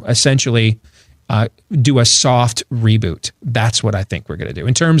to essentially do a soft reboot. That's what I think we're going to do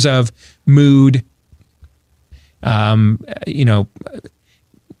in terms of mood. The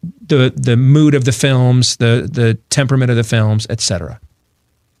mood of the films, the temperament of the films, etc.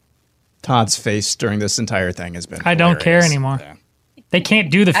 Todd's face during this entire thing has been I don't care anymore. Yeah. They can't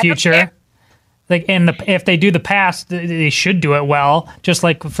do the future. If they do the past, they should do it well, just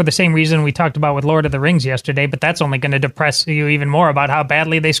like for the same reason we talked about with Lord of the Rings yesterday, but that's only going to depress you even more about how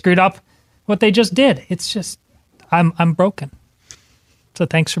badly they screwed up what they just did. It's just, I'm broken. So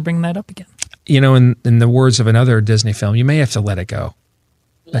thanks for bringing that up again. In the words of another Disney film, you may have to let it go.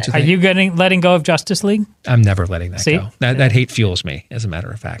 Are you letting go of Justice League? I'm never letting that go. That hate fuels me, as a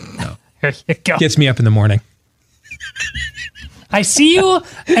matter of fact. No. Here you go. Gets me up in the morning. I see you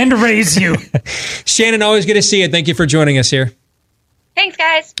and raise you. Shannon, always good to see you. Thank you for joining us here. Thanks,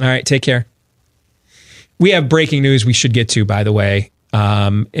 guys. All right, take care. We have breaking news we should get to, by the way.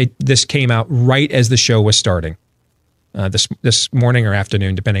 This came out right as the show was starting. This morning or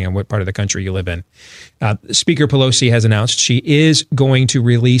afternoon, depending on what part of the country you live in. Speaker Pelosi has announced she is going to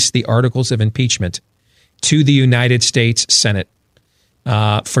release the articles of impeachment to the United States Senate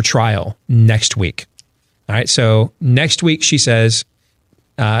for trial next week. All right, so next week, she says,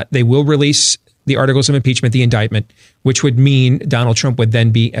 they will release the articles of impeachment, the indictment, which would mean Donald Trump would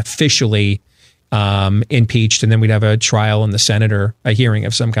then be officially impeached, and then we'd have a trial in the Senate or a hearing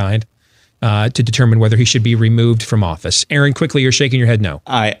of some kind. To determine whether he should be removed from office. Aaron, quickly, you're shaking your head no.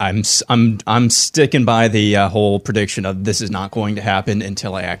 I'm sticking by the whole prediction of this is not going to happen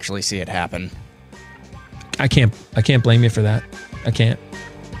until I actually see it happen. I can't blame you for that. I can't.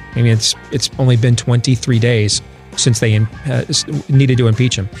 I mean, it's only been 23 days since they needed to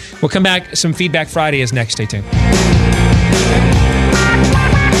impeach him. We'll come back. Some Feedback Friday is next. Stay tuned.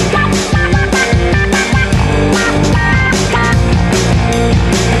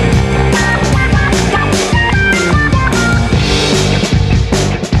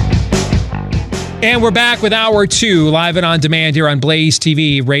 And we're back with Hour 2, live and on demand here on Blaze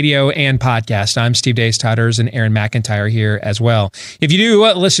TV, radio, and podcast. I'm Steve Deace, Todd Erzen, and Aaron McIntyre here as well. If you do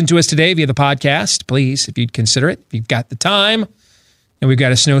listen to us today via the podcast, please, if you'd consider it, if you've got the time, and we've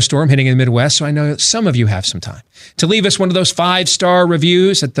got a snowstorm hitting in the Midwest, so I know some of you have some time, to leave us one of those 5-star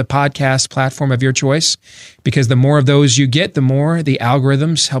reviews at the podcast platform of your choice, because the more of those you get, the more the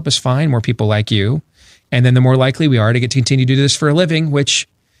algorithms help us find more people like you, and then the more likely we are to get to continue to do this for a living, which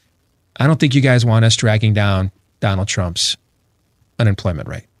I don't think you guys want us dragging down Donald Trump's unemployment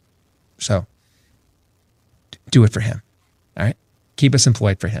rate. So do it for him. All right. Keep us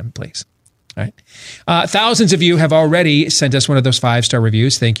employed for him, please. All right. Thousands of you have already sent us one of those 5-star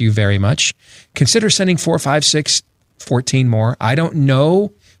reviews. Thank you very much. Consider sending 4, 5, 6, 14 more. I don't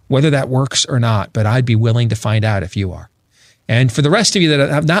know whether that works or not, but I'd be willing to find out if you are. And for the rest of you that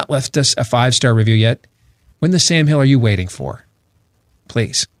have not left us a 5-star review yet, when the Sam Hill are you waiting for?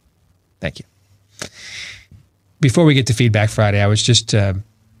 Please. Thank you. Before we get to Feedback Friday, I was just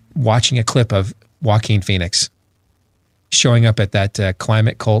watching a clip of Joaquin Phoenix showing up at that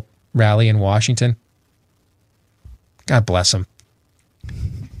climate cult rally in Washington. God bless him.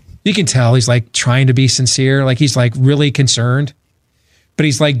 You can tell he's like trying to be sincere, like he's like really concerned, but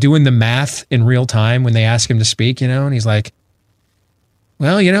he's like doing the math in real time when they ask him to speak, and he's like,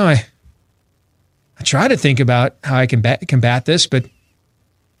 well, I try to think about how I can combat this, but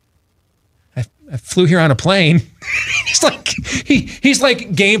I flew here on a plane. he's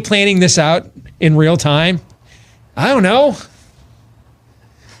like game planning this out in real time. I don't know.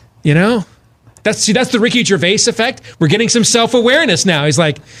 That's the Ricky Gervais effect. We're getting some self-awareness now. He's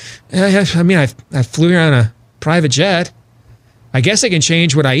like, I flew here on a private jet. I guess I can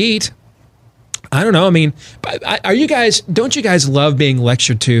change what I eat. I don't know. I mean, don't you guys love being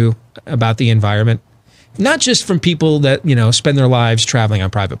lectured to about the environment? Not just from people that, spend their lives traveling on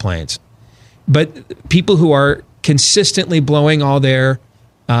private planes, but people who are consistently blowing all their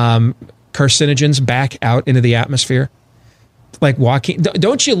carcinogens back out into the atmosphere. Like Joaquin,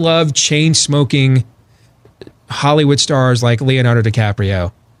 don't you love chain smoking Hollywood stars like Leonardo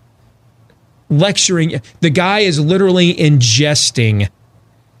DiCaprio? Lecturing, the guy is literally ingesting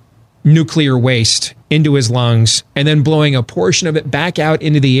nuclear waste into his lungs and then blowing a portion of it back out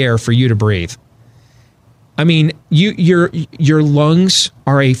into the air for you to breathe. I mean, your lungs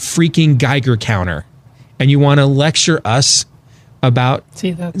are a freaking Geiger counter, and you want to lecture us about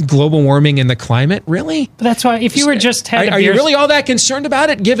global warming and the climate? Really? But that's why, if you were just had are you really all that concerned about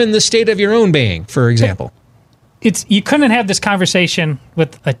it, given the state of your own being, for example? You couldn't have this conversation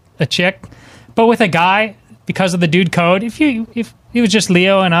with a chick, but with a guy, because of the dude code. If it was just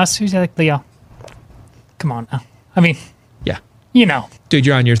Leo and us, who's like, Leo, come on now. I mean, yeah, dude,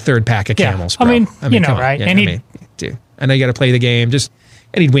 you're on your third pack of Camels. Bro. I mean, come on. right? Yeah, and dude, I know you got to play the game.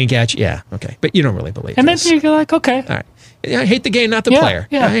 And he'd wink at you. Yeah, okay, but you don't really believe. And this. then you're like, okay, all right. I hate the game, not the player.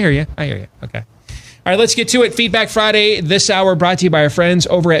 Yeah, I hear you. Okay. All right, let's get to it. Feedback Friday this hour brought to you by our friends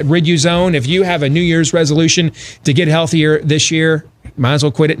over at Riduzone. If you have a New Year's resolution to get healthier this year, might as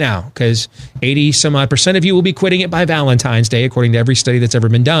well quit it now, because 80% of you will be quitting it by Valentine's Day, according to every study that's ever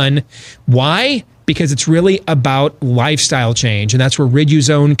been done. Why? Because it's really about lifestyle change, and that's where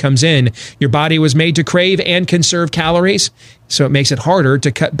Riduzone comes in. Your body was made to crave and conserve calories, so it makes it harder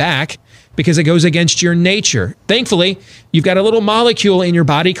to cut back because it goes against your nature. Thankfully, you've got a little molecule in your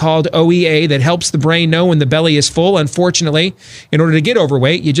body called OEA that helps the brain know when the belly is full. Unfortunately, in order to get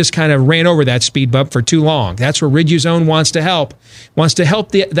overweight, you just kind of ran over that speed bump for too long. That's where Riduzone wants to help. Wants to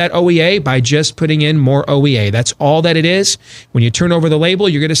help that OEA by just putting in more OEA. That's all that it is. When you turn over the label,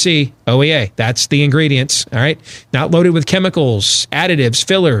 you're going to see OEA. That's the ingredients, all right? Not loaded with chemicals, additives,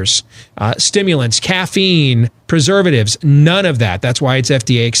 fillers, stimulants, caffeine, preservatives, none of that. That's why it's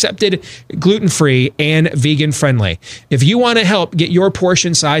FDA accepted, gluten-free, and vegan-friendly. If you want to help get your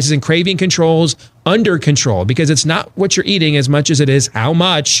portion sizes and craving controls under control, because it's not what you're eating as much as it is how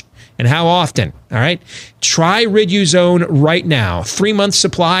much and how often, all right? Try Riduzone right now. 3-month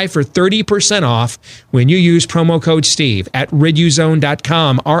supply for 30% off when you use promo code Steve at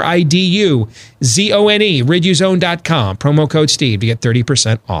riduzone.com, RIDUZONE, riduzone.com, promo code Steve to get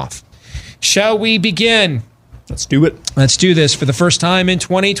 30% off. Shall we begin? Let's do it. Let's do this for the first time in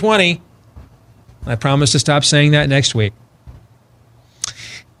 2020. I promise to stop saying that next week.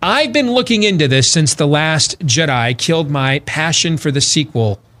 I've been looking into this since The Last Jedi killed my passion for the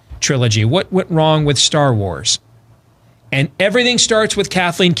sequel trilogy. What went wrong with Star Wars? And everything starts with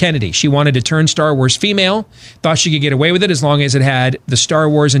Kathleen Kennedy. She wanted to turn Star Wars female, thought she could get away with it as long as it had the Star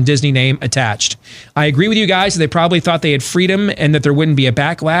Wars and Disney name attached. I agree with you guys that they probably thought they had freedom and that there wouldn't be a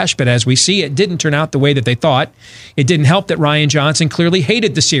backlash, but as we see, it didn't turn out the way that they thought. It didn't help that Rian Johnson clearly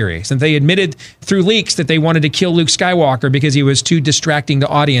hated the series, and they admitted through leaks that they wanted to kill Luke Skywalker because he was too distracting to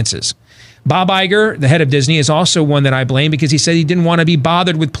audiences. Bob Iger, the head of Disney, is also one that I blame because he said he didn't want to be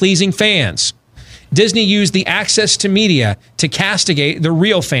bothered with pleasing fans. Disney used the access to media to castigate the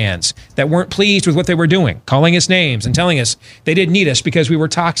real fans that weren't pleased with what they were doing, calling us names and telling us they didn't need us because we were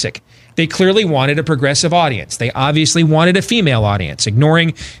toxic. They clearly wanted a progressive audience. They obviously wanted a female audience,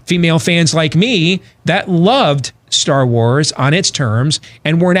 ignoring female fans like me that loved Star Wars on its terms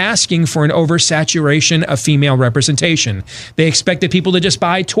and weren't asking for an oversaturation of female representation. They expected people to just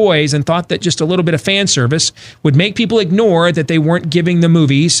buy toys and thought that just a little bit of fan service would make people ignore that they weren't giving the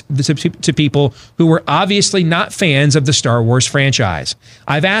movies to people who were obviously not fans of the Star Wars franchise.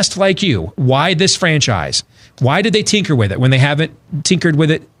 I've asked, like you, why this franchise? Why did they tinker with it when they haven't tinkered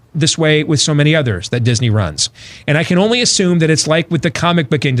with it this way with so many others that Disney runs? And I can only assume that it's like with the comic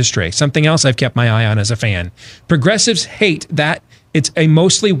book industry, something else I've kept my eye on as a fan. Progressives hate that it's a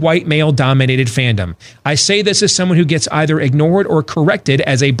mostly white male-dominated fandom. I say this as someone who gets either ignored or corrected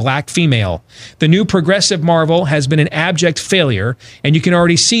as a black female. The new progressive Marvel has been an abject failure, and you can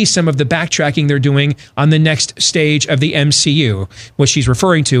already see some of the backtracking they're doing on the next stage of the MCU. What she's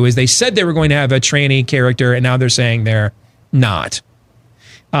referring to is they said they were going to have a tranny character, and now they're saying they're not.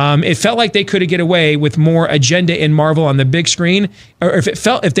 It felt like they could get away with more agenda in Marvel on the big screen, or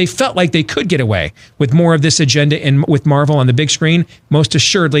if they felt like they could get away with more of this agenda with Marvel on the big screen, most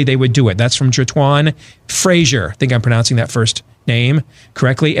assuredly they would do it. That's from Jatwan Frazier. I think I'm pronouncing that first name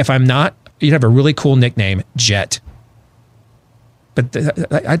correctly. If I'm not, you'd have a really cool nickname, Jet. But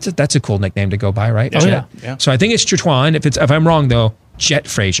that's a cool nickname to go by, right? Oh, Jet. yeah. So I think it's Jatwan. If I'm wrong, though, Jet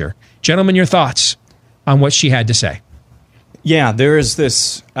Frazier. Gentlemen, your thoughts on what she had to say? Yeah, there is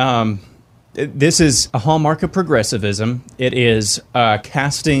this. This is a hallmark of progressivism. It is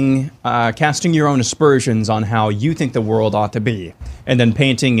casting your own aspersions on how you think the world ought to be, and then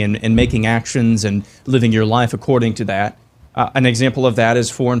painting and making actions and living your life according to that. An example of that is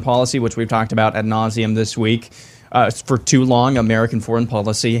foreign policy, which we've talked about ad nauseum this week. For too long, American foreign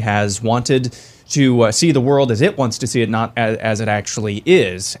policy has wanted to see the world as it wants to see it, not as it actually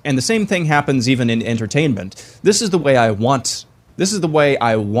is. And the same thing happens even in entertainment. This is the way I want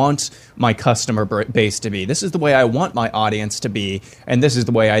my customer base to be. This is the way I want my audience to be. And this is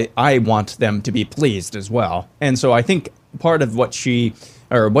the way I want them to be pleased as well. And so I think part of what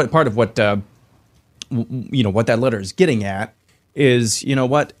what that letter is getting at is,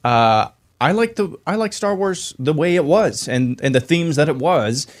 I like Star Wars the way it was and the themes that it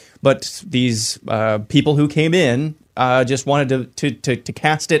was, but these people who came in just wanted to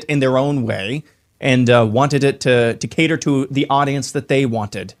cast it in their own way and wanted it to cater to the audience that they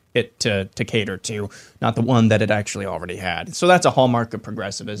wanted. it to cater to, not the one that it actually already had. So that's a hallmark of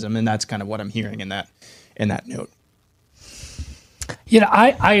progressivism, and that's kind of what I'm hearing in that note.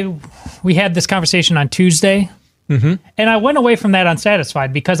 We had this conversation on Tuesday, and I went away from that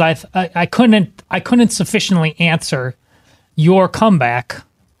unsatisfied because I couldn't sufficiently answer your comeback,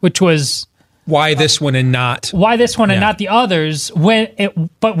 which was why this one and not the others.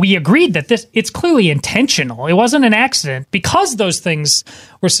 But we agreed that it's clearly intentional. It wasn't an accident because those things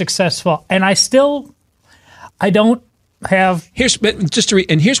were successful, and I don't have. Here's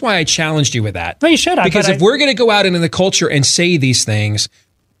why I challenged you with that. No, you should. Because if we're going to go out into the culture and say these things,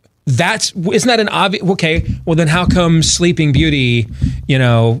 isn't that an obvious? Okay, well then how come Sleeping Beauty,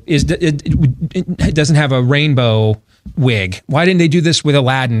 it doesn't have a rainbow wig? Why didn't they do this with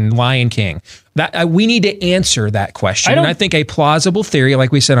Aladdin, Lion King? That we need to answer that question. And I think a plausible theory,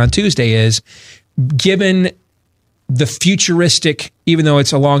 like we said on Tuesday, is given the futuristic, even though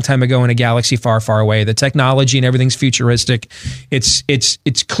it's a long time ago in a galaxy far, far away, the technology and everything's futuristic. It's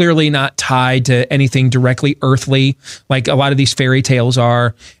clearly not tied to anything directly earthly, like a lot of these fairy tales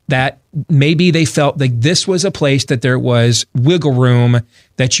are. That maybe they felt like this was a place that there was wiggle room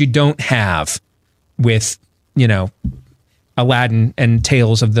that you don't have with, Aladdin and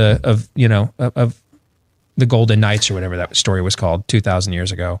Tales of the Golden Knights or whatever that story was called 2,000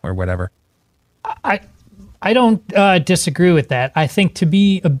 years ago or whatever. I don't disagree with that. I think to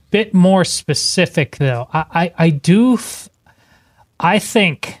be a bit more specific, though, I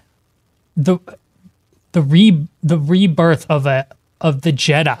think the rebirth of the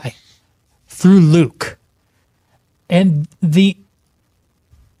Jedi through Luke and the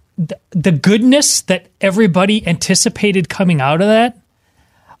goodness that everybody anticipated coming out of that.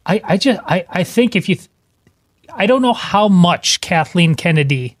 I think I don't know how much Kathleen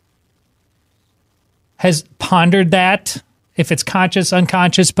Kennedy has pondered that, if it's conscious,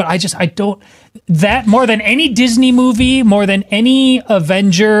 unconscious, but I don't, that more than any Disney movie, more than any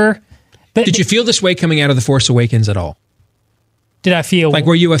Avenger. Did you feel this way coming out of The Force Awakens at all? Did I feel like,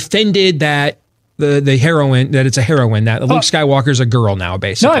 were you offended that the heroine, that it's a heroine, that Luke Skywalker's a girl now,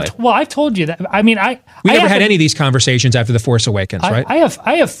 basically? No, I've told you that. I mean, we never had any of these conversations after The Force Awakens, right?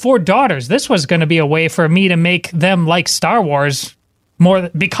 I have 4 daughters. This was going to be a way for me to make them like Star Wars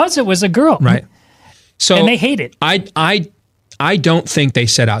more because it was a girl. Right. So, and they hate it. I don't think they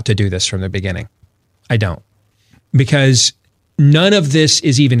set out to do this from the beginning. I don't. Because none of this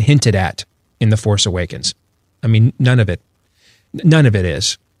is even hinted at in The Force Awakens. I mean, none of it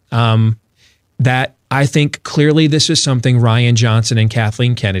is. That I think clearly this is something Rian Johnson and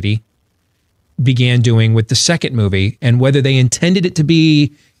Kathleen Kennedy began doing with the second movie, and whether they intended it to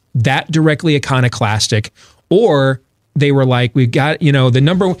be that directly iconoclastic or they were like, we've got,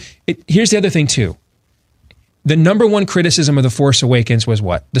 here's the other thing too. The number one criticism of The Force Awakens was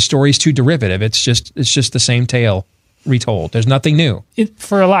what? The story's too derivative. It's just the same tale retold. There's nothing new.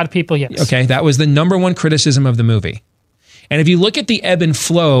 For a lot of people, yes. Okay, that was the number one criticism of the movie. And if you look at the ebb and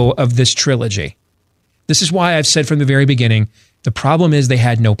flow of this trilogy, this is why I've said from the very beginning, the problem is they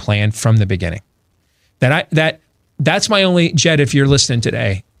had no plan from the beginning. That's my only, Jed, if you're listening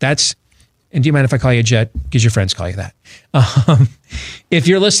today, and do you mind if I call you Jed? Because your friends call you that. If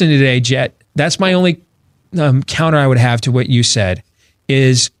you're listening today, Jed, that's my only counter I would have to what you said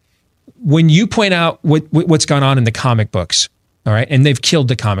is when you point out what's gone on in the comic books, all right, and they've killed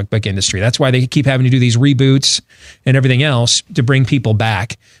the comic book industry. That's why they keep having to do these reboots and everything else to bring people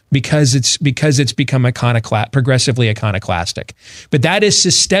back because it's become progressively iconoclastic. But that is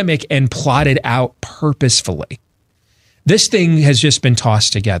systemic and plotted out purposefully. This thing has just been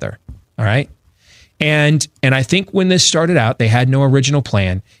tossed together, all right? And I think when this started out, they had no original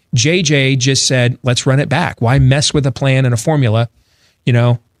plan. JJ just said, let's run it back. Why mess with a plan and a formula?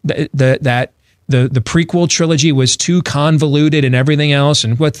 The prequel trilogy was too convoluted and everything else.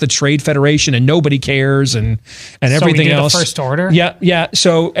 And what's the Trade Federation and nobody cares and everything else. The First Order? Yeah.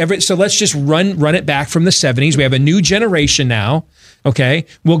 So let's just run it back from the 70s. We have a new generation now. Okay,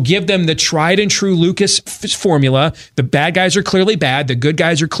 we'll give them the tried and true Lucas formula. The bad guys are clearly bad. The good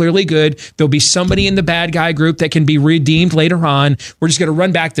guys are clearly good. There'll be somebody in the bad guy group that can be redeemed later on. We're just going to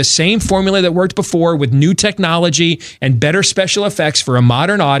run back the same formula that worked before with new technology and better special effects for a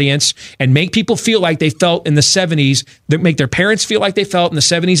modern audience and make people feel like they felt in the 70s, that make their parents feel like they felt in the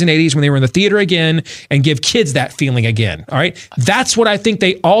 70s and 80s when they were in the theater again, and give kids that feeling again. All right, that's what I think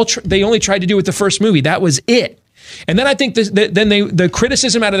they only tried to do with the first movie. That was it. And then I think the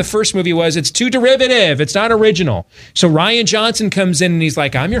criticism out of the first movie was it's too derivative. It's not original. So Rian Johnson comes in and he's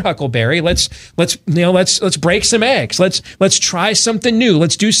like, I'm your Huckleberry. Let's break some eggs. Let's try something new.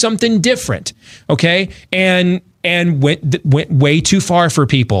 Let's do something different. Okay. And and went way too far for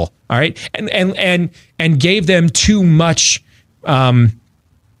people. All right, and gave them too much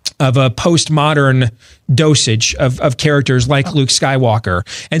of a postmodern dosage of characters like Luke Skywalker.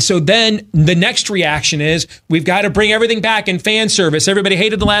 And so then the next reaction is, we've got to bring everything back in fan service. Everybody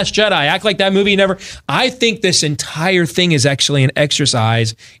hated The Last Jedi. Act like that movie never... I think this entire thing is actually an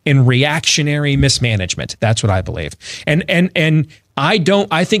exercise in reactionary mismanagement. That's what I believe. And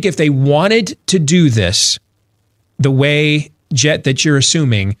I think if they wanted to do this the way, Jet, that you're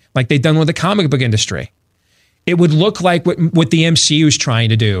assuming, like they've done with the comic book industry, it would look like what the MCU is trying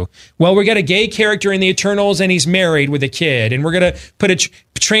to do. Well, we got a gay character in the Eternals and he's married with a kid, and we're going to put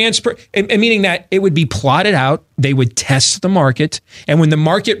a meaning that it would be plotted out. They would test the market. And when the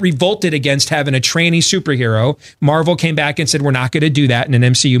market revolted against having a tranny superhero, Marvel came back and said, we're not going to do that in an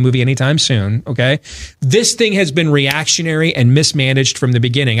MCU movie anytime soon. Okay. This thing has been reactionary and mismanaged from the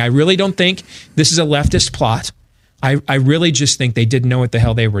beginning. I really don't think this is a leftist plot. I really just think they didn't know what the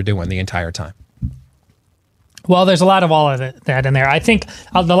hell they were doing the entire time. Well, there's a lot of all of that in there. I think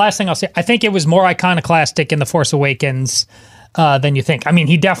the last thing I'll say, I think it was more iconoclastic in The Force Awakens than you think. I mean,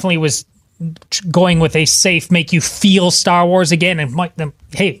 he definitely was going with a safe, make you feel Star Wars again. And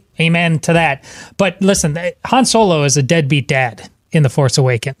hey, amen to that. But listen, Han Solo is a deadbeat dad in The Force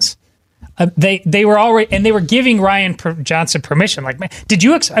Awakens. They were already, and they were giving Rian Johnson permission. Like, man, did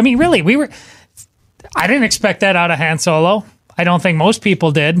you? I mean, really, I didn't expect that out of Han Solo. I don't think most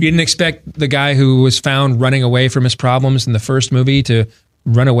people did. You didn't expect the guy who was found running away from his problems in the first movie to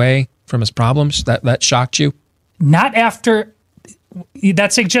run away from his problems? That shocked you? Not after...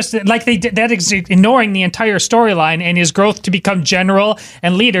 That's just like they did. That is ignoring the entire storyline and his growth to become general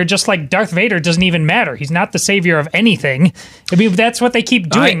and leader. Just like Darth Vader doesn't even matter. He's not the savior of anything. I mean, that's what they keep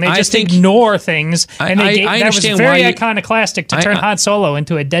doing. They just ignore things, and that was very iconoclastic to turn Han Solo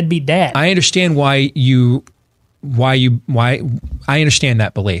into a deadbeat dad. I understand why I understand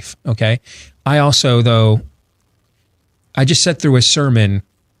that belief. Okay, I also, though, I just sat through a sermon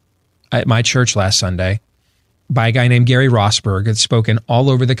at my church last Sunday by a guy named Gary Rosberg, that's spoken all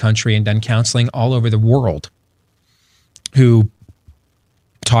over the country and done counseling all over the world, who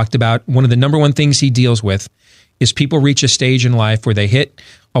talked about one of the number one things he deals with is people reach a stage in life where they hit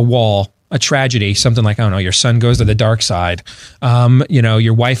a wall, a tragedy, something like, I don't know, your son goes to the dark side,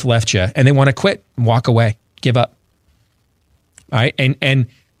 your wife left you, and they want to quit, walk away, give up. All right, and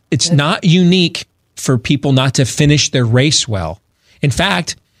it's not unique for people not to finish their race well. In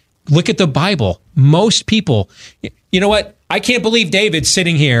fact, look at the Bible. Most people, you know what? I can't believe David's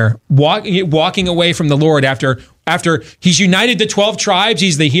sitting here walking away from the Lord after he's united the 12 tribes.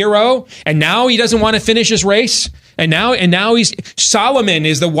 He's the hero, and now he doesn't want to finish his race. And now Solomon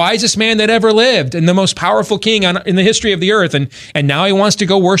is the wisest man that ever lived and the most powerful king in the history of the earth. And now he wants to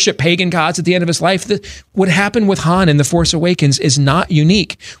go worship pagan gods at the end of his life. What happened with Han in The Force Awakens is not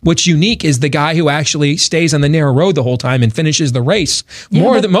unique. What's unique is the guy who actually stays on the narrow road the whole time and finishes the race.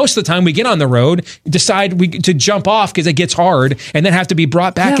 Most of the time we get on the road, decide to jump off because it gets hard and then have to be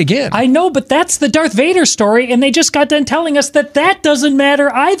brought back again. I know, but that's the Darth Vader story, and they just got done telling us that doesn't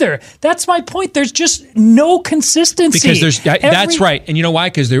matter either. That's my point. There's just no consistency. Because that's right. And you know why?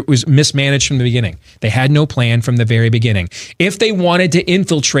 Because it was mismanaged from the beginning. They had no plan from the very beginning. If they wanted to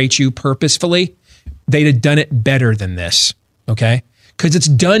infiltrate you purposefully, they'd have done it better than this. Okay? Because it's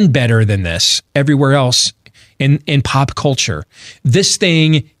done better than this everywhere else in pop culture. This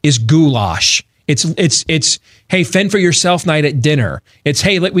thing is goulash. It's hey, fend for yourself night at dinner. It's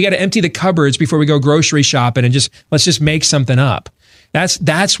hey, we got to empty the cupboards before we go grocery shopping and let's just make something up.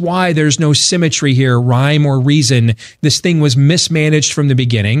 That's why there's no symmetry here, rhyme or reason. This thing was mismanaged from the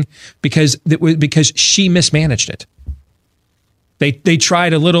beginning because she mismanaged it. They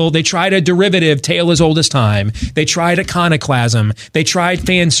tried a derivative, tale as old as time. They tried iconoclasm. They tried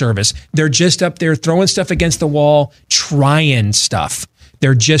fan service. They're just up there throwing stuff against the wall, trying stuff.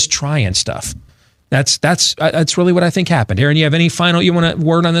 They're just trying stuff. That's really what I think happened. Aaron, you have any final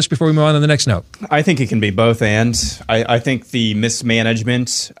word on this before we move on to the next note? I think it can be both and. I think the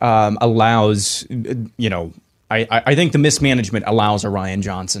mismanagement allows, I think the mismanagement allows a Rian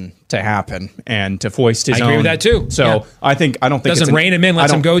Johnson to happen and to foist his own. I agree with that too. So yeah. I don't think doesn't rein him in,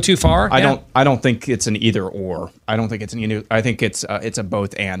 lets him go too far. I don't think it's an either or. I don't think it's an either. I think it's a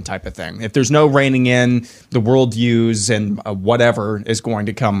both and type of thing. If there's no reining in, the worldviews and whatever is going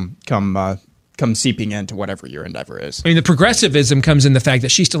to come seeping into whatever your endeavor is. I mean, the progressivism comes in the fact that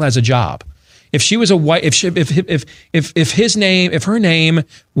she still has a job. If she was a white, if her name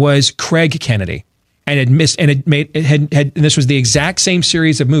was Craig Kennedy, and and this was the exact same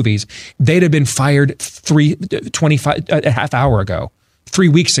series of movies, they'd have been fired a half hour ago, 3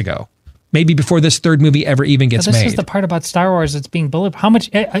 weeks ago. Maybe before this third movie ever even gets this made. is the part about Star Wars that's being bullied. How much?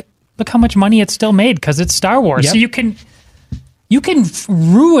 Look how much money it's still made because it's Star Wars. Yep. So you can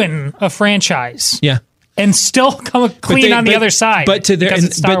ruin a franchise. Yeah. And still come clean on the other side. But to their,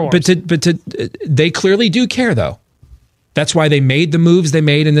 it's Star Wars. They clearly do care, though. That's why they made the moves they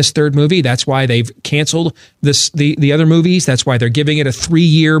made in this third movie. That's why they've canceled the other movies. That's why they're giving it a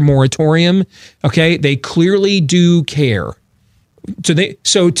 3-year moratorium. Okay, they clearly do care.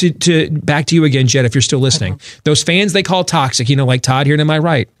 So to back to you again, Jed, if you're still listening, those fans they call toxic, like Todd here to my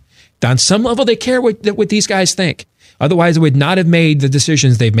right. On some level, they care what these guys think. Otherwise, they would not have made the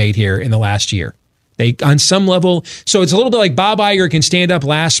decisions they've made here in the last year. They, on some level, so it's a little bit like Bob Iger can stand up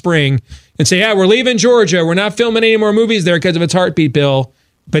last spring and say, yeah, we're leaving Georgia. We're not filming any more movies there because of its heartbeat bill.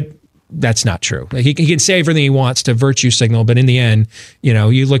 But that's not true. He can say everything he wants to virtue signal, but in the end, you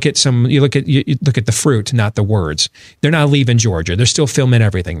look at the fruit, not the words. They're not leaving Georgia. They're still filming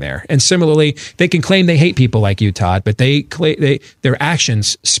everything there. And similarly, they can claim they hate people like you, Todd, but their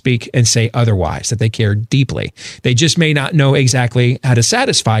actions speak and say otherwise, that they care deeply. They just may not know exactly how to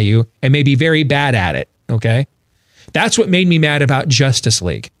satisfy you and may be very bad at it. Okay, that's what made me mad about Justice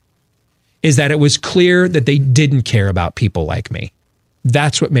League, is that it was clear that they didn't care about people like me.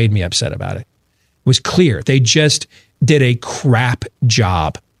 That's what made me upset about it. It was clear. They just did a crap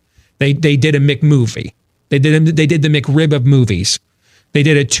job. They did a McMovie. They did the McRib of movies. They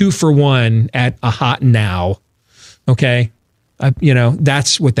did a 2-for-1 at a Hot Now. Okay?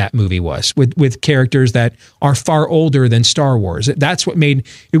 That's what that movie was, with characters that are far older than Star Wars. That's what made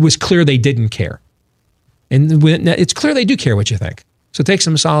it was clear they didn't care. And it's clear they do care what you think. So take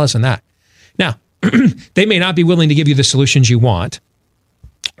some solace in that. Now, they may not be willing to give you the solutions you want,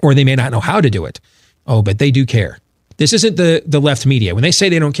 or they may not know how to do it. Oh, but they do care. This isn't the left media. When they say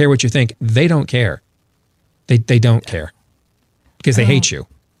they don't care what you think, they don't care. They don't care because they hate you.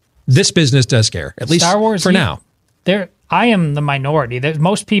 This business does care, at least Star Wars, for now. I am the minority.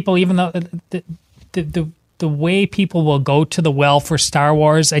 Most people, even though the way people will go to the well for Star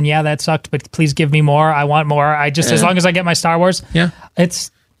Wars, and yeah, that sucked, but please give me more. I want more. As long as I get my Star Wars. Yeah.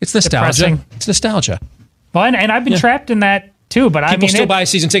 It's nostalgia. Depressing. It's nostalgia. Well, and I've been trapped in that too, but people still buy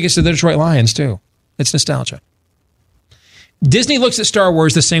season tickets to the Detroit Lions too. It's nostalgia. Disney looks at Star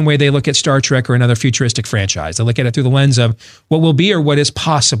Wars the same way they look at Star Trek or another futuristic franchise. They look at it through the lens of what will be or what is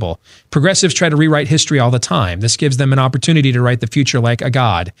possible. Progressives try to rewrite history all the time. This gives them an opportunity to write the future like a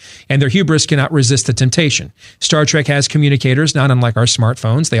god, and their hubris cannot resist the temptation. Star Trek has communicators, not unlike our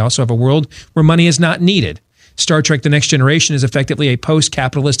smartphones. They also have a world where money is not needed. Star Trek The Next Generation is effectively a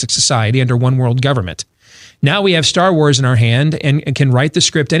post-capitalistic society under one world government. Now we have Star Wars in our hand and can write the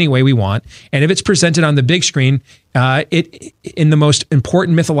script any way we want. And if it's presented on the big screen, in the most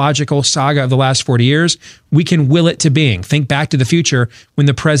important mythological saga of the last 40 years, we can will it to being. Think Back to the Future when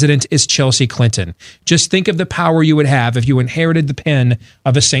the president is Chelsea Clinton. Just think of the power you would have if you inherited the pen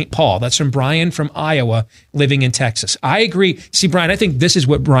of a St. Paul. That's from Brian from Iowa living in Texas. I agree. See, Brian, I think this is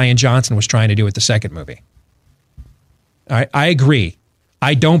what Rian Johnson was trying to do with the second movie. All right, I agree.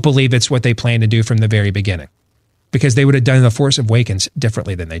 I don't believe it's what they planned to do from the very beginning, because they would have done The Force Awakens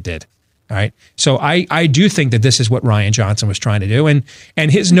differently than they did. All right. So I do think that this is what Rian Johnson was trying to do. And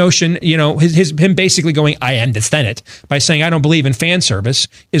his notion, him basically going, I understand it, by saying, I don't believe in fan service,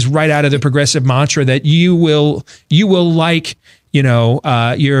 is right out of the progressive mantra that you will like,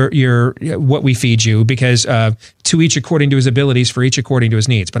 your what we feed you, because to each according to his abilities, for each according to his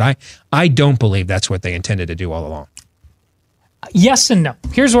needs. But I don't believe that's what they intended to do all along. Yes and no.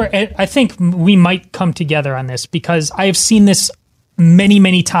 Here's where I think we might come together on this, because I've seen this many,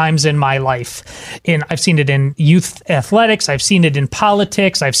 many times in my life. I've seen it in youth athletics. I've seen it in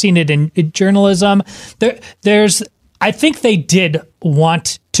politics. I've seen it in journalism. I think they did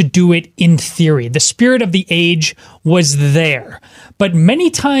want to do it in theory. The spirit of the age was there. But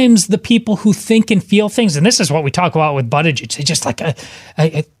many times the people who think and feel things, and this is what we talk about with Buttigieg, they just like,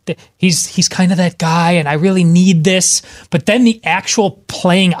 he's kind of that guy and I really need this. But then the actual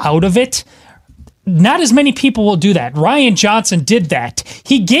playing out of it, not as many people will do that. Rian Johnson did that.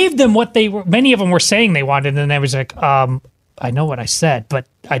 He gave them what many of them were saying they wanted, and I was like, I know what I said, but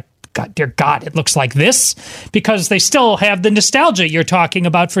God, dear God, it looks like this, because they still have the nostalgia you're talking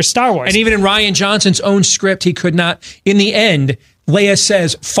about for Star Wars. And even in Rian Johnson's own script, he could not, in the end, Leia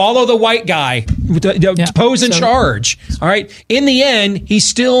says, follow the white guy, pose in charge. All right. In the end, he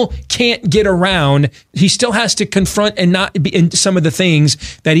still can't get around. He still has to confront and not be in some of the things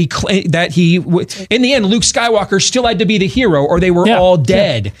that in the end, Luke Skywalker still had to be the hero or they were all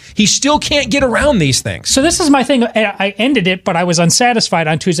dead. Yeah. He still can't get around these things. So this is my thing. I ended it, but I was unsatisfied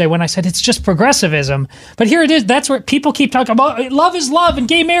on Tuesday when I said it's just progressivism. But here it is. That's where people keep talking about love is love and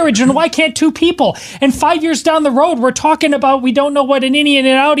gay marriage and why can't two people? And 5 years down the road, we're talking about we don't know what an innie and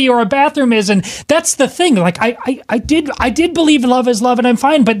an outie or a bathroom is, and that's the thing. Like I did believe love is love, and I'm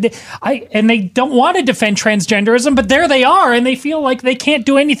fine. But they don't want to defend transgenderism, but there they are, and they feel like they can't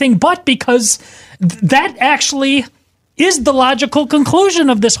do anything but because that actually is the logical conclusion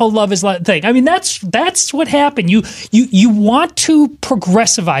of this whole love is love thing. I mean, that's what happened. You want to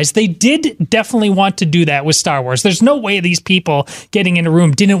progressivize. They did definitely want to do that with Star Wars. There's no way these people getting in a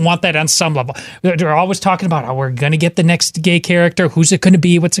room didn't want that on some level. They're always talking about how we're going to get the next gay character. Who's it going to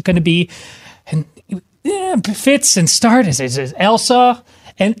be? What's it going to be? And Fitz and Start is Elsa.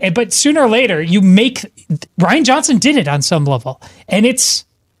 But sooner or later, Rian Johnson did it on some level, and it's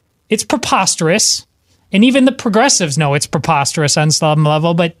preposterous. And even the progressives know it's preposterous on some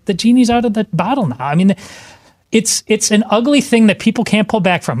level, but the genie's out of the bottle now. I mean, it's an ugly thing that people can't pull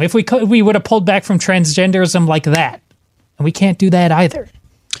back from. If we would have pulled back from transgenderism like that, and we can't do that either.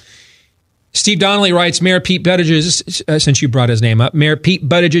 Steve Donnelly writes, Mayor Pete Buttigieg's, since you brought his name up, Mayor Pete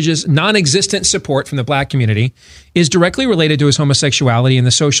Buttigieg's non-existent support from the black community is directly related to his homosexuality in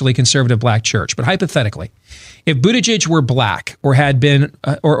the socially conservative black church. But hypothetically, if Buttigieg were black or had been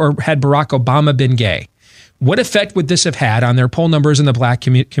or had Barack Obama been gay, what effect would this have had on their poll numbers in the black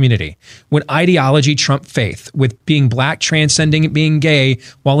community? Would ideology trump faith, with being black transcending being gay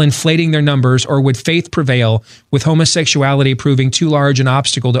while inflating their numbers, or would faith prevail with homosexuality proving too large an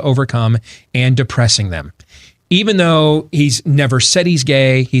obstacle to overcome and depressing them? Even though he's never said he's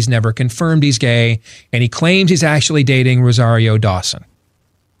gay, he's never confirmed he's gay, and he claims he's actually dating Rosario Dawson.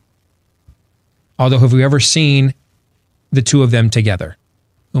 Although, have we ever seen the two of them together?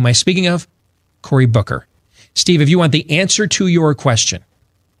 Who am I speaking of? Cory Booker. Steve, if you want the answer to your question,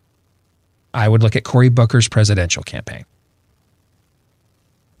 I would look at Cory Booker's presidential campaign.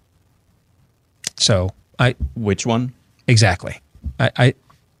 So which one? Exactly.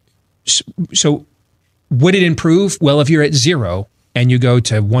 So would it improve? Well, if you're at 0 and you go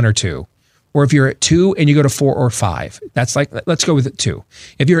to 1 or 2, or if you're at 2 and you go to 4 or 5, that's like, let's go with 2.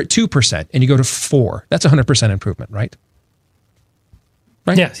 If you're at 2% and you go to 4, that's 100% improvement, right?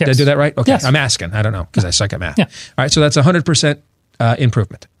 Right? Yes. Did I do that right? Okay. Yes. I'm asking. I don't know because I suck at math. Yeah. All right. So that's 100%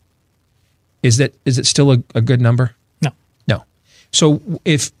 improvement. Is it still a good number? No. So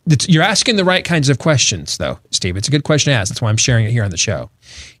if you're asking the right kinds of questions, though, Steve, it's a good question to ask. That's why I'm sharing it here on the show.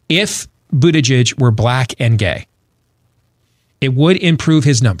 If Buttigieg were black and gay, it would improve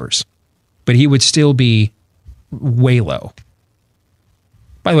his numbers, but he would still be way low.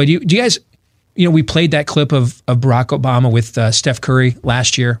 By the way, do you guys... You know, we played that clip of Barack Obama with Steph Curry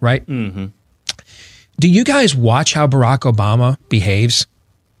last year, right? Mm-hmm. Do you guys watch how Barack Obama behaves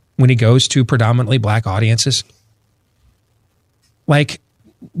when he goes to predominantly black audiences? Like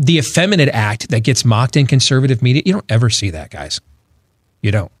the effeminate act that gets mocked in conservative media, you don't ever see that, guys.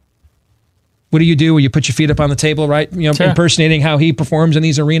 You don't. What do? You put your feet up on the table, right? You know, sure. Impersonating how he performs in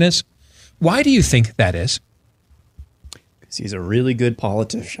these arenas. Why do you think that is? He's a really good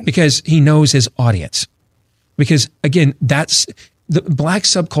politician. Because he knows his audience. Because, again, that's the black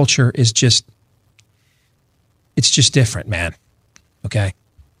subculture is just, it's just different, man. Okay?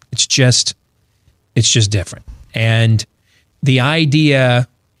 It's just different. And the idea,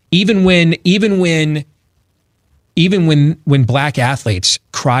 even when black athletes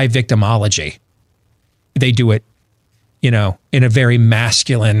cry victimology, they do it, in a very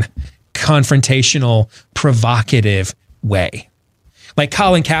masculine, confrontational, provocative way. Like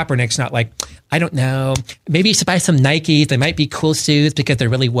Colin Kaepernick's not like, I don't know, maybe you should buy some Nikes. They might be cool shoes because they're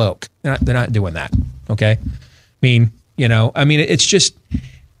really woke. They're not doing that. Okay. It's just,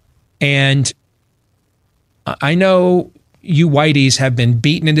 and I know you whiteys have been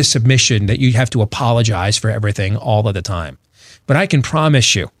beaten into submission that you have to apologize for everything all of the time. But I can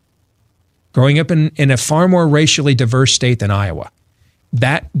promise you, growing up in a far more racially diverse state than Iowa,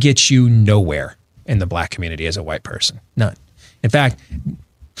 that gets you nowhere in the black community as a white person. None. In fact,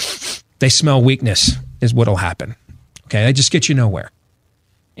 they smell weakness is what'll happen. Okay. They just get you nowhere.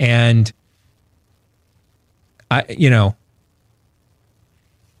 And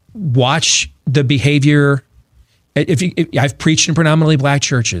watch the behavior. If I've preached in predominantly black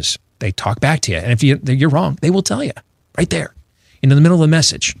churches, they talk back to you. And if you're wrong, they will tell you right there in the middle of the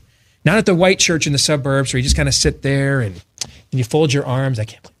message. Not at the white church in the suburbs where you just kind of sit there and and you fold your arms. I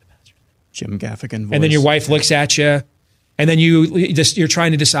can't believe the pastor. Jim Gaffigan voice. And then your wife looks at you, Jim Gaffigan voice. and then your wife looks at you, and then you're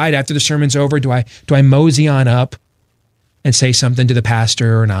trying to decide after the sermon's over, do I mosey on up and say something to the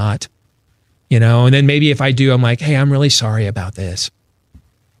pastor or not? And then maybe if I do, I'm like, hey, I'm really sorry about this.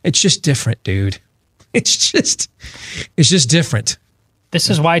 It's just different, dude. It's just different. This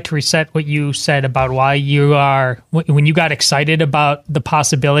is why, to reset what you said about why you are, when you got excited about the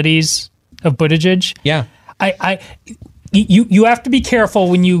possibilities of Buttigieg. Yeah. You have to be careful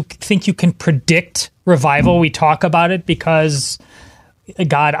when you think you can predict revival. We talk about it because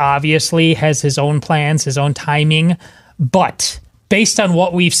God obviously has his own plans, his own timing. But based on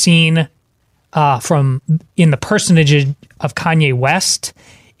what we've seen from in the personage of Kanye West,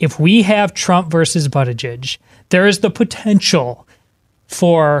 if we have Trump versus Buttigieg, there is the potential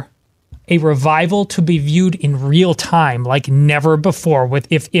for a revival to be viewed in real time like never before. With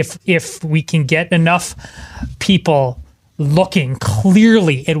if we can get enough people looking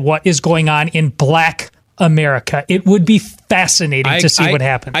clearly at what is going on in Black America, it would be fascinating to see what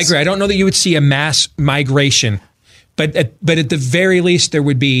happens. I agree. I don't know that you would see a mass migration, but at the very least, there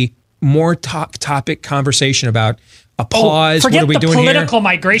would be more topic conversation about a pause. Forget what are we the doing political here?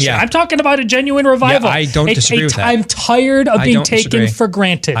 migration. Yeah. I'm talking about a genuine revival. Yeah, I don't disagree with that. I'm tired of being taken for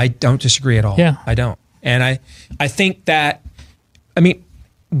granted. I don't disagree at all. Yeah. I don't. And I think that,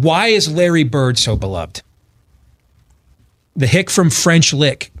 why is Larry Bird so beloved? The hick from French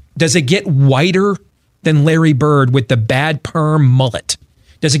Lick. Does it get whiter than Larry Bird with the bad perm mullet?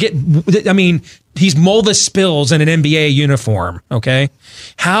 Does it get, he's Mulva Spills in an NBA uniform, okay?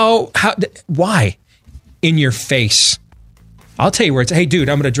 Why? In your face. I'll tell you where it's, hey, dude,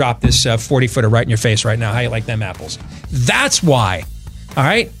 I'm going to drop this 40-footer right in your face right now. How you like them apples? That's why, all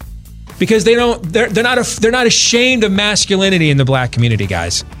right? Because they're not ashamed of masculinity in the Black community,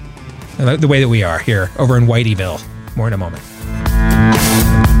 guys. The way that we are here over in Whiteyville. More in a moment.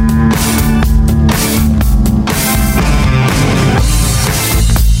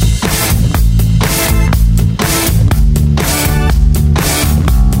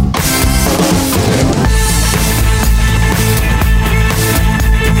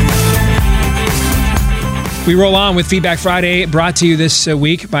 We roll on with Feedback Friday, brought to you this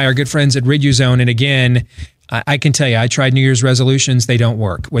week by our good friends at Riduzone. And again, I can tell you, I tried New Year's resolutions. They don't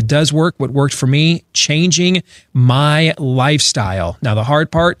work. What does work, what worked for me, changing my lifestyle. Now, the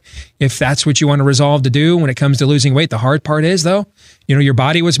hard part, if that's what you want to resolve to do when it comes to losing weight, the hard part is, though, your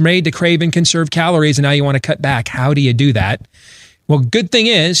body was made to crave and conserve calories, and now you want to cut back. How do you do that? Well, good thing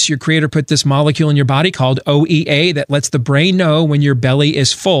is your creator put this molecule in your body called OEA that lets the brain know when your belly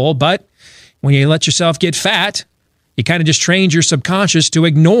is full, but when you let yourself get fat, you kind of just trained your subconscious to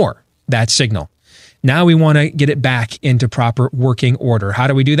ignore that signal. Now we want to get it back into proper working order. How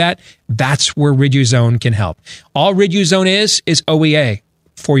do we do that? That's where Riduzone can help. All Riduzone is OEA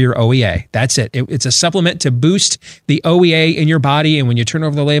for your OEA. That's it. It's a supplement to boost the OEA in your body. And when you turn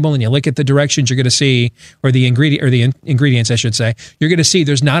over the label and you look at the directions, you're going to see, or the ingredients, I should say, you're going to see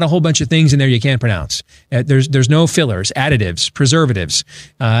there's not a whole bunch of things in there you can't pronounce. There's no fillers, additives, preservatives,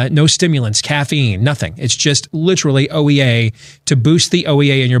 no stimulants, caffeine, nothing. It's just literally OEA to boost the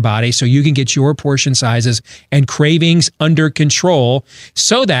OEA in your body so you can get your portion sizes and cravings under control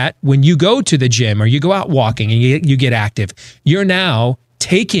so that when you go to the gym or you go out walking and you get active, you're now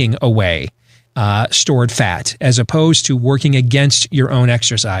taking away stored fat as opposed to working against your own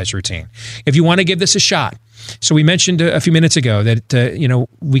exercise routine. If you want to give this a shot, so we mentioned a few minutes ago that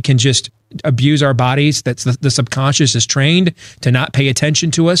we can just abuse our bodies. That's the subconscious is trained to not pay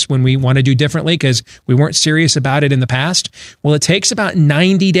attention to us when we want to do differently because we weren't serious about it in the past. Well, it takes about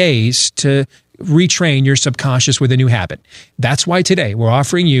 90 days to retrain your subconscious with a new habit. That's why today we're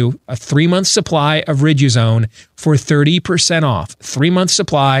offering you a 3-month supply of Riduzone for 30% off. 3-month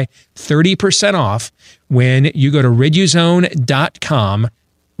supply, 30% off when you go to riduzone.com,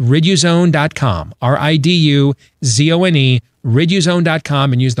 riduzone.com, RIDUZONE,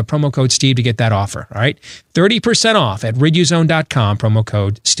 riduzone.com, and use the promo code Steve to get that offer. All right? 30% off at riduzone.com, promo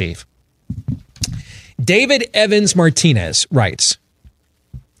code Steve. David Evans Martinez writes,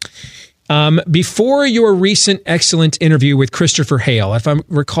 before your recent excellent interview with Christopher Hale, if I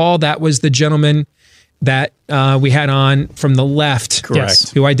recall, that was the gentleman that we had on from the left,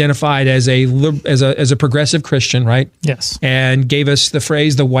 correct, who identified as a progressive Christian, right? Yes, and gave us the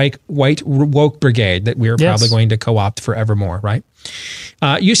phrase "the white woke brigade" that we are probably going to co-opt forevermore, right?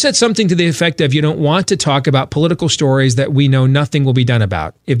 You said something to the effect of, "You don't want to talk about political stories that we know nothing will be done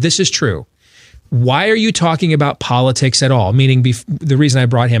about." If this is true, why are you talking about politics at all? Meaning, the reason I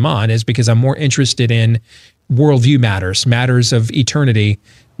brought him on is because I'm more interested in worldview matters of eternity,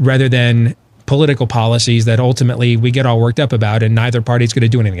 rather than political policies that ultimately we get all worked up about and neither party's going to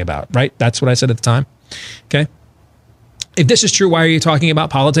do anything about, right? That's what I said at the time. Okay. If this is true, why are you talking about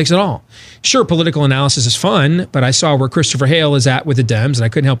politics at all? Sure, political analysis is fun, but I saw where Christopher Hale is at with the Dems, and I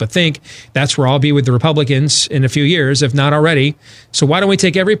couldn't help but think that's where I'll be with the Republicans in a few years, if not already. So why don't we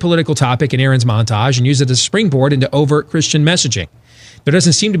take every political topic in Aaron's montage and use it as a springboard into overt Christian messaging? There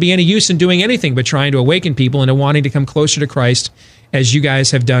doesn't seem to be any use in doing anything but trying to awaken people into wanting to come closer to Christ, as you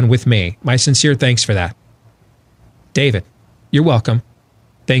guys have done with me. My sincere thanks for that. David, you're welcome.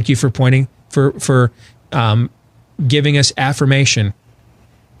 Thank you for giving us affirmation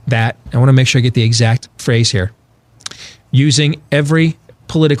that, I want to make sure I get the exact phrase here, using every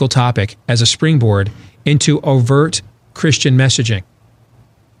political topic as a springboard into overt Christian messaging.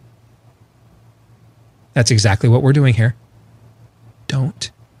 That's exactly what we're doing here.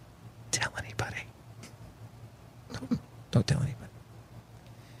 Don't tell anybody. Don't tell anybody.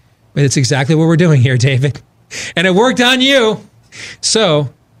 But it's exactly what we're doing here, David. And it worked on you.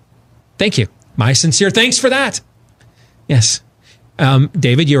 So, thank you. My sincere thanks for that. Yes.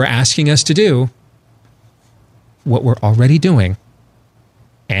 David, you're asking us to do what we're already doing.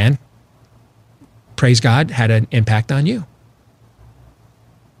 And, praise God, had an impact on you.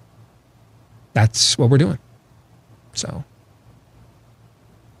 That's what we're doing. So,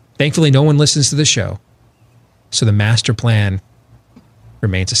 thankfully, no one listens to the show. So the master plan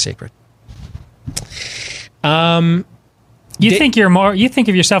remains a secret. You think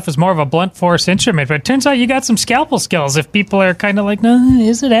of yourself as more of a blunt force instrument, but it turns out you got some scalpel skills. If people are kind of like, no,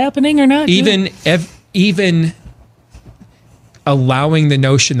 is it happening or not? Even allowing the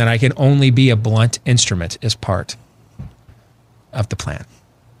notion that I can only be a blunt instrument is part of the plan.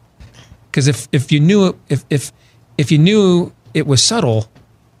 Because if you knew it was subtle,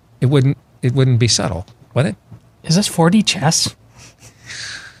 it wouldn't be subtle, would it? Is this 4D chess?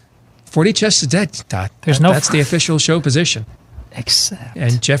 4D chess is dead, Todd. That's the official show position. Except.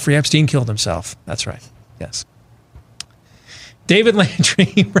 And Jeffrey Epstein killed himself. That's right. Yes. David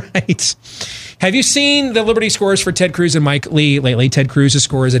Landry writes, have you seen the Liberty scores for Ted Cruz and Mike Lee lately? Ted Cruz's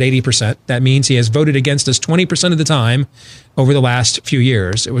score is at 80%. That means he has voted against us 20% of the time over the last few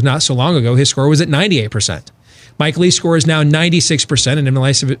years. It was not so long ago. His score was at 98%. Mike Lee's score is now 96%,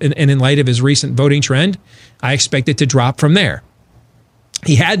 and in light of his recent voting trend, I expect it to drop from there.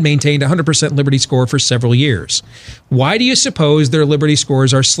 He had maintained a 100% Liberty score for several years. Why do you suppose their Liberty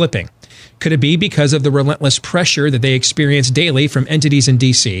scores are slipping? Could it be because of the relentless pressure that they experience daily from entities in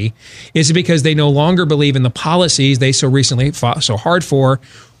D.C.? Is it because they no longer believe in the policies they so recently fought so hard for?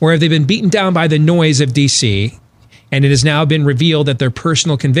 Or have they been beaten down by the noise of D.C., and it has now been revealed that their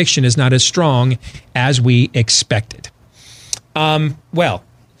personal conviction is not as strong as we expected? Well,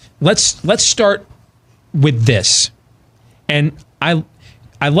 let's start with this. And I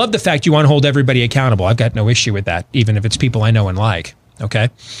love the fact you want to hold everybody accountable. I've got no issue with that, even if it's people I know and like. Okay.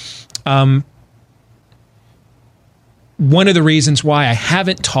 One of the reasons why I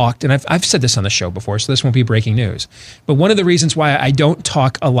haven't talked, and I've said this on the show before, so this won't be breaking news, but one of the reasons why I don't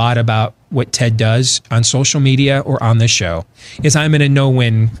talk a lot about what Ted does on social media or on this show is I'm in a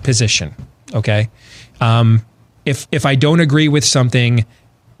no-win position. Okay. If I don't agree with something,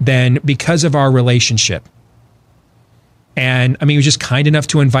 then because of our relationship, and I mean, he was just kind enough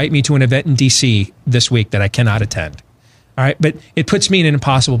to invite me to an event in DC this week that I cannot attend. All right. But it puts me in an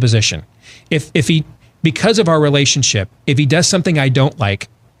impossible position. If he, because of our relationship, if he does something I don't like,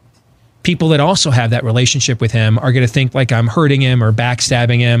 people that also have that relationship with him are going to think like I'm hurting him or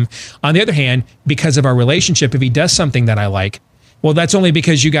backstabbing him. On the other hand, because of our relationship, if he does something that I like, well, that's only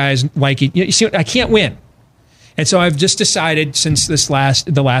because you guys like it. You see, I can't win. And so I've just decided since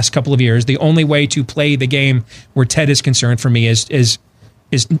the last couple of years, the only way to play the game where Ted is concerned for me is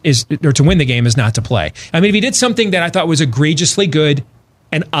or to win the game is not to play. I mean, if he did something that I thought was egregiously good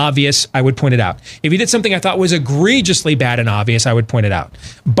and obvious, I would point it out. If he did something I thought was egregiously bad and obvious, I would point it out.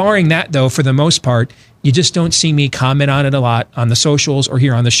 Barring that, though, for the most part, you just don't see me comment on it a lot on the socials or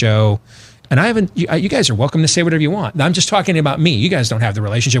here on the show. And I haven't. You guys are welcome to say whatever you want. I'm just talking about me. You guys don't have the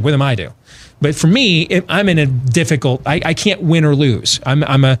relationship with him. I do. But for me, I'm in a difficult. I can't win or lose.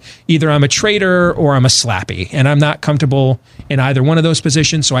 Either I'm a traitor or I'm a slappy, and I'm not comfortable in either one of those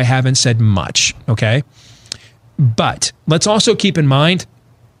positions. So I haven't said much. Okay. But let's also keep in mind,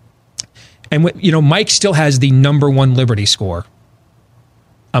 and Mike still has the #1 Liberty score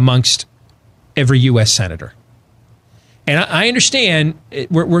amongst every U.S. senator. And I understand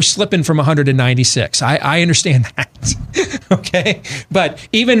we're slipping from 196. I understand that. Okay. But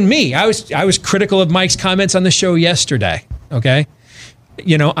even me, I was critical of Mike's comments on the show yesterday. Okay.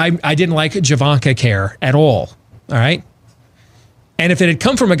 I didn't like Javanka Care at all. All right. And if it had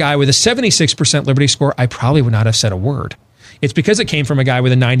come from a guy with a 76% Liberty score, I probably would not have said a word. It's because it came from a guy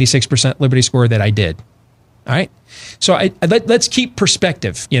with a 96% Liberty score that I did. All right. So let's keep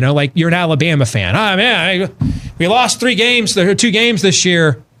perspective. You know, like you're an Alabama fan. Ah, man, we lost 2 games this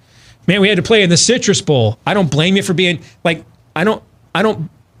year. Man, we had to play in the Citrus Bowl. I don't blame you for being like, that's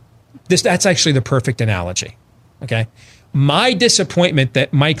actually the perfect analogy. Okay. My disappointment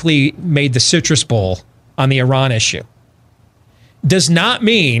that Mike Lee made the Citrus Bowl on the Iran issue does not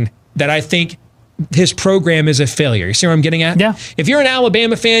mean that I think his program is a failure. You see what I'm getting at? Yeah. If you're an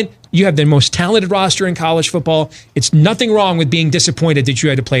Alabama fan, you have the most talented roster in college football. It's nothing wrong with being disappointed that you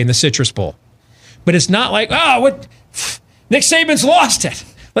had to play in the Citrus Bowl. But it's not like, Nick Saban's lost it.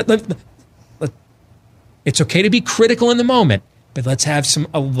 It's okay to be critical in the moment, but let's have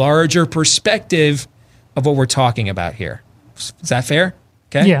a larger perspective of what we're talking about here. Is that fair?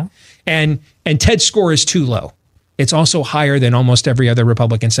 Okay. Yeah. And Ted's score is too low. It's also higher than almost every other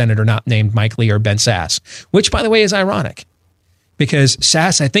Republican senator not named Mike Lee or Ben Sasse, which, by the way, is ironic because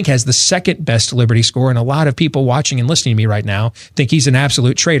Sasse, I think, has the second best Liberty score, and a lot of people watching and listening to me right now think he's an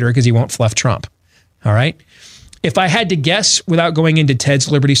absolute traitor because he won't fluff Trump. All right? If I had to guess without going into Ted's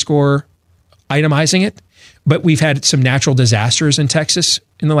Liberty score, itemizing it, but we've had some natural disasters in Texas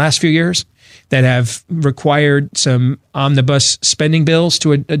in the last few years that have required some omnibus spending bills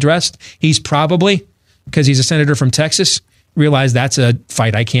to address. He's probably, because he's a senator from Texas, realized that's a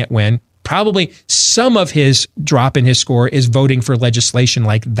fight I can't win. Probably some of his drop in his score is voting for legislation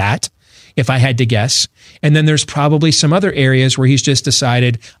like that, if I had to guess. And then there's probably some other areas where he's just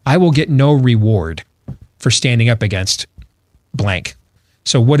decided, I will get no reward for standing up against blank.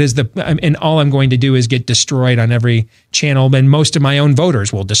 So what is and all I'm going to do is get destroyed on every channel, and most of my own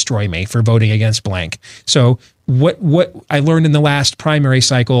voters will destroy me for voting against blank. So what I learned in the last primary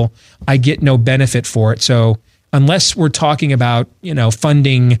cycle, I get no benefit for it. So unless we're talking about,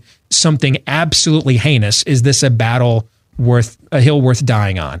 funding something absolutely heinous, is this a hill worth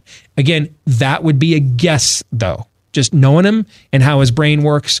dying on? Again, that would be a guess though. Just knowing him and how his brain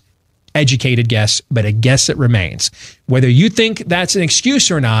works, educated guess, but a guess it remains. Whether you think that's an excuse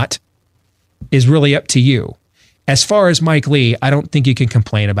or not is really up to you. As far as Mike Lee, I don't think you can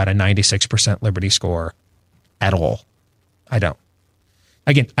complain about a 96% Liberty score at all. I don't.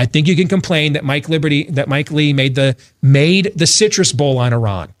 Again, I think you can complain that Mike Lee made the Citrus Bowl on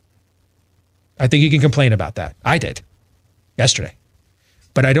Iran. I think you can complain about that. I did yesterday.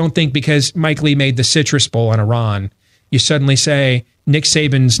 But I don't think because Mike Lee made the Citrus Bowl on Iran, you suddenly say Nick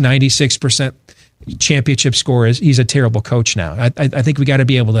Saban's 96% championship score he's a terrible coach now. I think we got to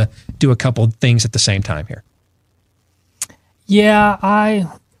be able to do a couple of things at the same time here. Yeah,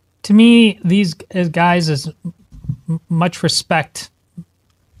 to me, these guys is much respect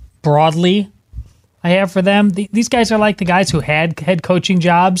broadly I have for them. These guys are like the guys who had head coaching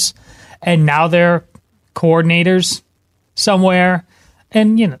jobs and now they're coordinators somewhere,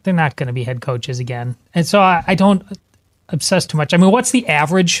 and they're not going to be head coaches again. And so I don't obsess too much. I mean, what's the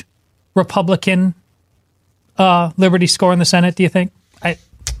average Republican Liberty score in the Senate, do you think?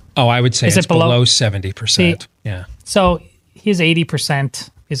 I would say it's below 70%. Yeah. So his 80%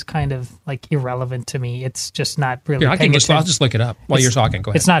 is kind of like irrelevant to me. It's just not really. I'll just look it up while you're talking.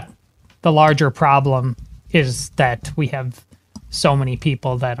 Go ahead. It's not the larger problem is that we have so many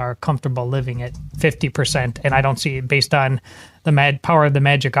people that are comfortable living at 50%, and I don't see, based on the power of the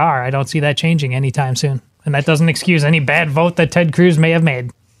magic R, I don't see that changing anytime soon. And that doesn't excuse any bad vote that Ted Cruz may have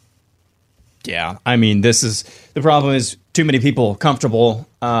made. Yeah, I mean, the problem is too many people comfortable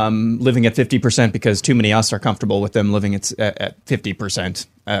living at 50% because too many of us are comfortable with them living at 50%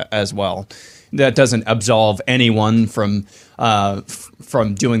 as well. That doesn't absolve anyone from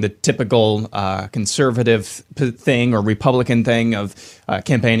doing the typical conservative thing or Republican thing of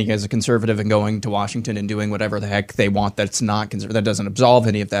campaigning as a conservative and going to Washington and doing whatever the heck they want. That's not conservative. That doesn't absolve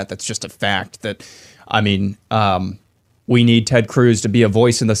any of that. That's just a fact. We need Ted Cruz to be a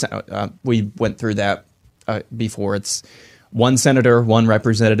voice in the Senate. We went through that before. It's one senator, one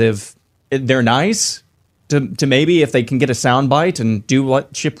representative. They're nice to maybe if they can get a soundbite and do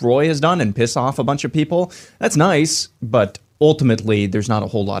what Chip Roy has done and piss off a bunch of people. That's nice, but ultimately there's not a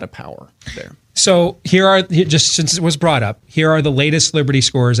whole lot of power there. So just since it was brought up, here are the latest Liberty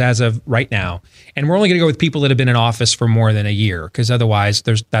scores as of right now. And we're only going to go with people that have been in office for more than a year, because otherwise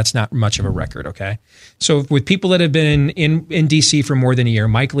that's not much of a record, okay? So with people that have been in D.C. for more than a year,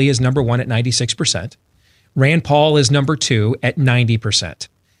 Mike Lee is number 1 at 96%. Rand Paul is number 2 at 90%.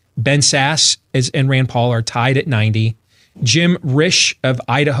 Ben Sasse and Rand Paul are tied at 90. Jim Risch of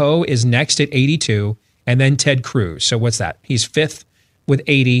Idaho is next at 82. And then Ted Cruz. So what's that? He's 5th with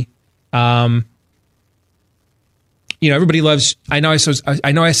 80. everybody loves. I know I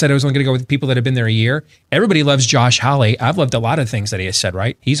said I was only going to go with people that have been there a year. Everybody loves Josh Hawley. I've loved a lot of things that he has said.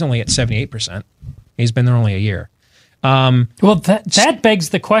 Right? He's only at 78%. He's been there only a year. Well, that begs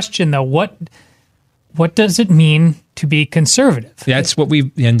the question, though. What does it mean to be conservative? That's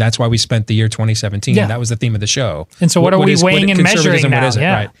why we spent the year 2017. Yeah. That was the theme of the show. And so what are we weighing and measuring now? What is it?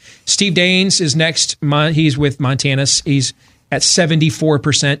 Yeah. Right. Steve Daines is next. He's with Montana. He's at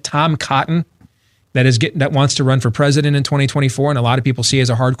 74%. Tom Cotton, that wants to run for president in 2024, and a lot of people see as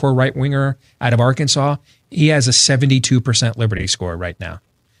a hardcore right winger out of Arkansas. He has a 72% Liberty score right now.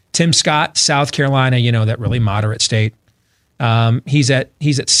 Tim Scott, South Carolina, that really moderate state. He's at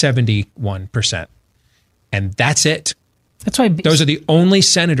 71%. And that's it. That's why those are the only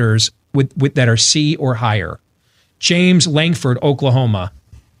senators with that are C or higher. James Langford, Oklahoma.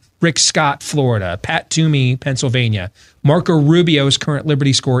 Rick Scott, Florida. Pat Toomey, Pennsylvania. Marco Rubio's current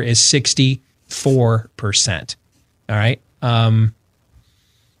Liberty score is 64%. All right.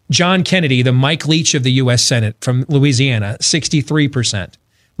 John Kennedy, the Mike Leach of the U.S. Senate from Louisiana, 63%.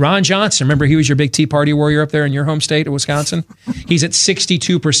 Ron Johnson, remember he was your big Tea Party warrior up there in your home state of Wisconsin? He's at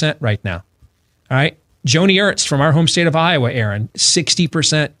 62% right now. All right. Joni Ernst from our home state of Iowa, Aaron,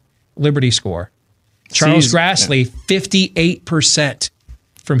 60% Liberty score. Charles Grassley, 58%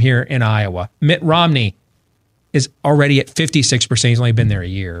 from here in Iowa. Mitt Romney is already at 56%. He's only been there a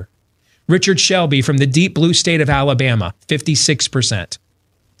year. Richard Shelby from the deep blue state of Alabama, 56%.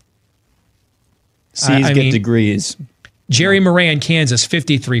 C's get degrees. Jerry Moran, Kansas,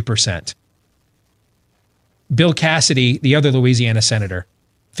 53%. Bill Cassidy, the other Louisiana senator,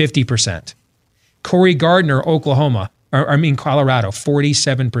 50%. Cory Gardner, Colorado,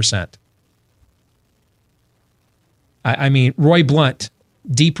 47%. Roy Blunt,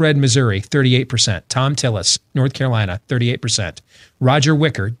 Deep Red, Missouri, 38%. Tom Tillis, North Carolina, 38%. Roger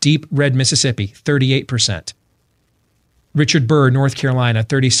Wicker, Deep Red, Mississippi, 38%. Richard Burr, North Carolina,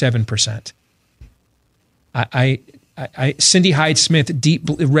 37%. Cindy Hyde Smith, Deep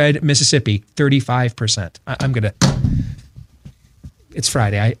Red, Mississippi, 35%. I'm going to... It's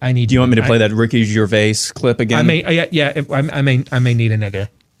Friday. I need... Do you want me to play that Ricky Gervais clip again? I may need another...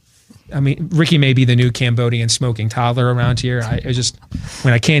 Ricky may be the new Cambodian smoking toddler around here. I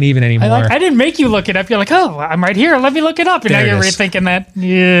can't even anymore. I didn't make you look it up. You're like, oh, I'm right here. Let me look it up. And now you're rethinking that.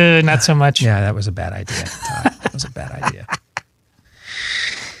 Yeah, not so much. Yeah, that was a bad idea, Todd. That was a bad idea.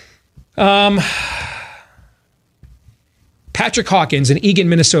 Patrick Hawkins in Eagan,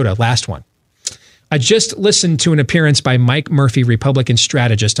 Minnesota. Last one. I just listened to an appearance by Mike Murphy, Republican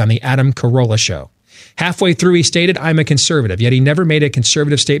strategist, on the Adam Carolla show. Halfway through, he stated, I'm a conservative, yet he never made a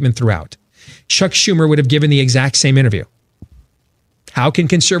conservative statement throughout. Chuck Schumer would have given the exact same interview. How can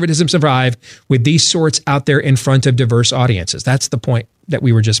conservatism survive with these sorts out there in front of diverse audiences? That's the point that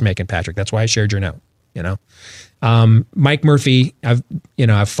we were just making, Patrick. That's why I shared your note. Mike Murphy, I've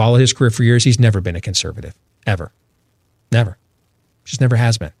followed his career for years. He's never been a conservative, ever. Never. Just never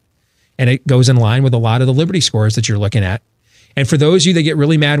has been. And it goes in line with a lot of the Liberty scores that you're looking at. And for those of you that get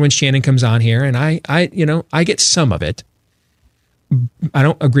really mad when Shannon comes on here, and I get some of it. I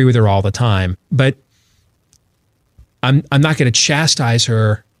don't agree with her all the time, but I'm not going to chastise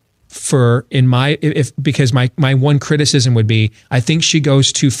her because my one criticism would be I think she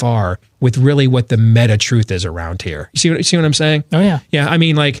goes too far with really what the meta truth is around here. You see what I'm saying? Oh yeah. Yeah.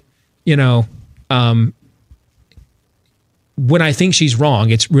 When I think she's wrong,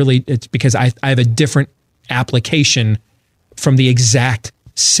 it's because I have a different application from the exact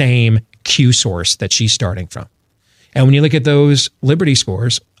same Q source that she's starting from. And when you look at those Liberty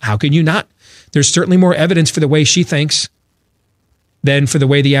scores, how can you not? There's certainly more evidence for the way she thinks than for the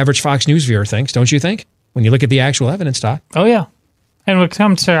way the average Fox News viewer thinks, don't you think? When you look at the actual evidence, Doc. Oh, yeah. And when it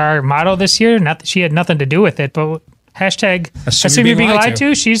comes to our motto this year, not that she had nothing to do with it, but hashtag assume you're being lied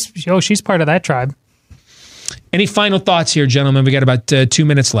to. She's part of that tribe. Any final thoughts here, gentlemen? We got about 2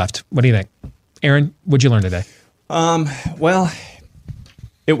 minutes left. What do you think? Aaron, what'd you learn today? Well,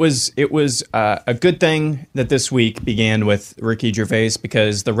 it was a good thing that this week began with Ricky Gervais,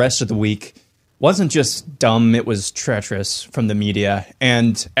 because the rest of the week wasn't just dumb; it was treacherous from the media.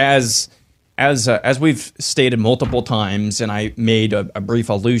 And as we've stated multiple times, and I made a brief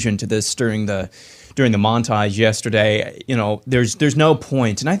allusion to this during the montage yesterday, there's no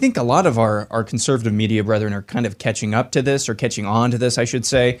point. And I think a lot of our conservative media brethren are kind of catching on to this, I should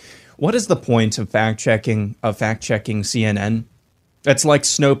say. What is the point of fact-checking CNN? That's like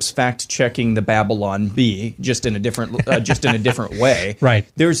Snopes fact-checking the Babylon Bee, just in a different way. Right.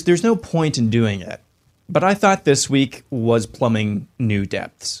 There's no point in doing it. But I thought this week was plumbing new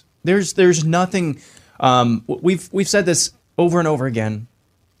depths. There's nothing. We've said this over and over again.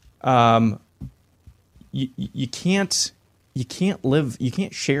 you can't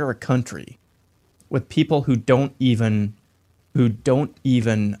share a country with people who don't even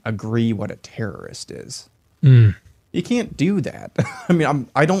agree what a terrorist is. You can't do that. I mean,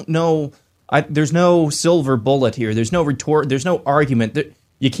 I don't know. There's no silver bullet here. There's no retort. There's no argument.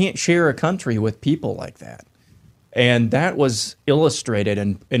 You can't share a country with people like that. And that was illustrated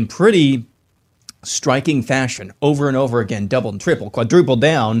in pretty striking fashion over and over again, double and triple, quadruple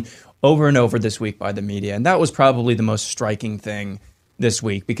down over and over this week by the media. And that was probably the most striking thing this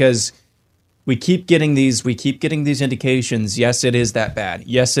week, because we keep getting these indications. Yes, it is that bad.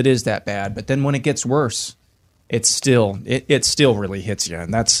 Yes, it is that bad. But then when it gets worse, it still really hits you.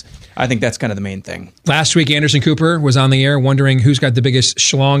 And I think that's kind of the main thing. Last week, Anderson Cooper was on the air wondering who's got the biggest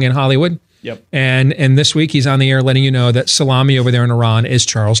schlong in Hollywood. Yep. And this week he's on the air letting you know that salami over there in Iran is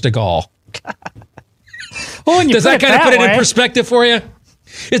Charles de Gaulle. Does that kind of put it in perspective for you?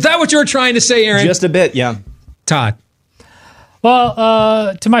 Is that what you were trying to say, Aaron? Just a bit, yeah. Todd.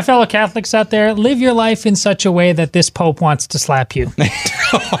 Well, to my fellow Catholics out there, live your life in such a way that this Pope wants to slap you.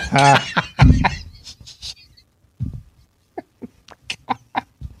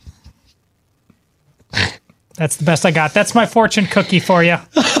 That's the best I got. That's my fortune cookie for you.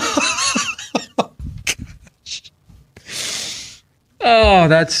 Oh,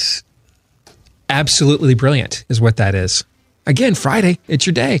 that's absolutely brilliant, is what that is. Again, Friday, it's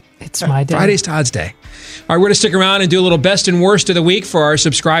your day. It's my day. Friday's Todd's day. All right, we're going to stick around and do a little best and worst of the week for our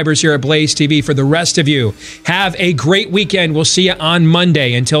subscribers here at Blaze TV. For the rest of you, have a great weekend. We'll see you on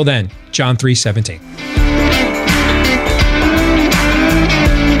Monday. Until then, John 3:17.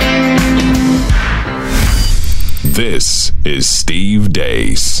 This is Steve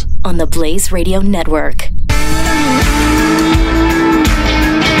Deace on the Blaze Radio Network.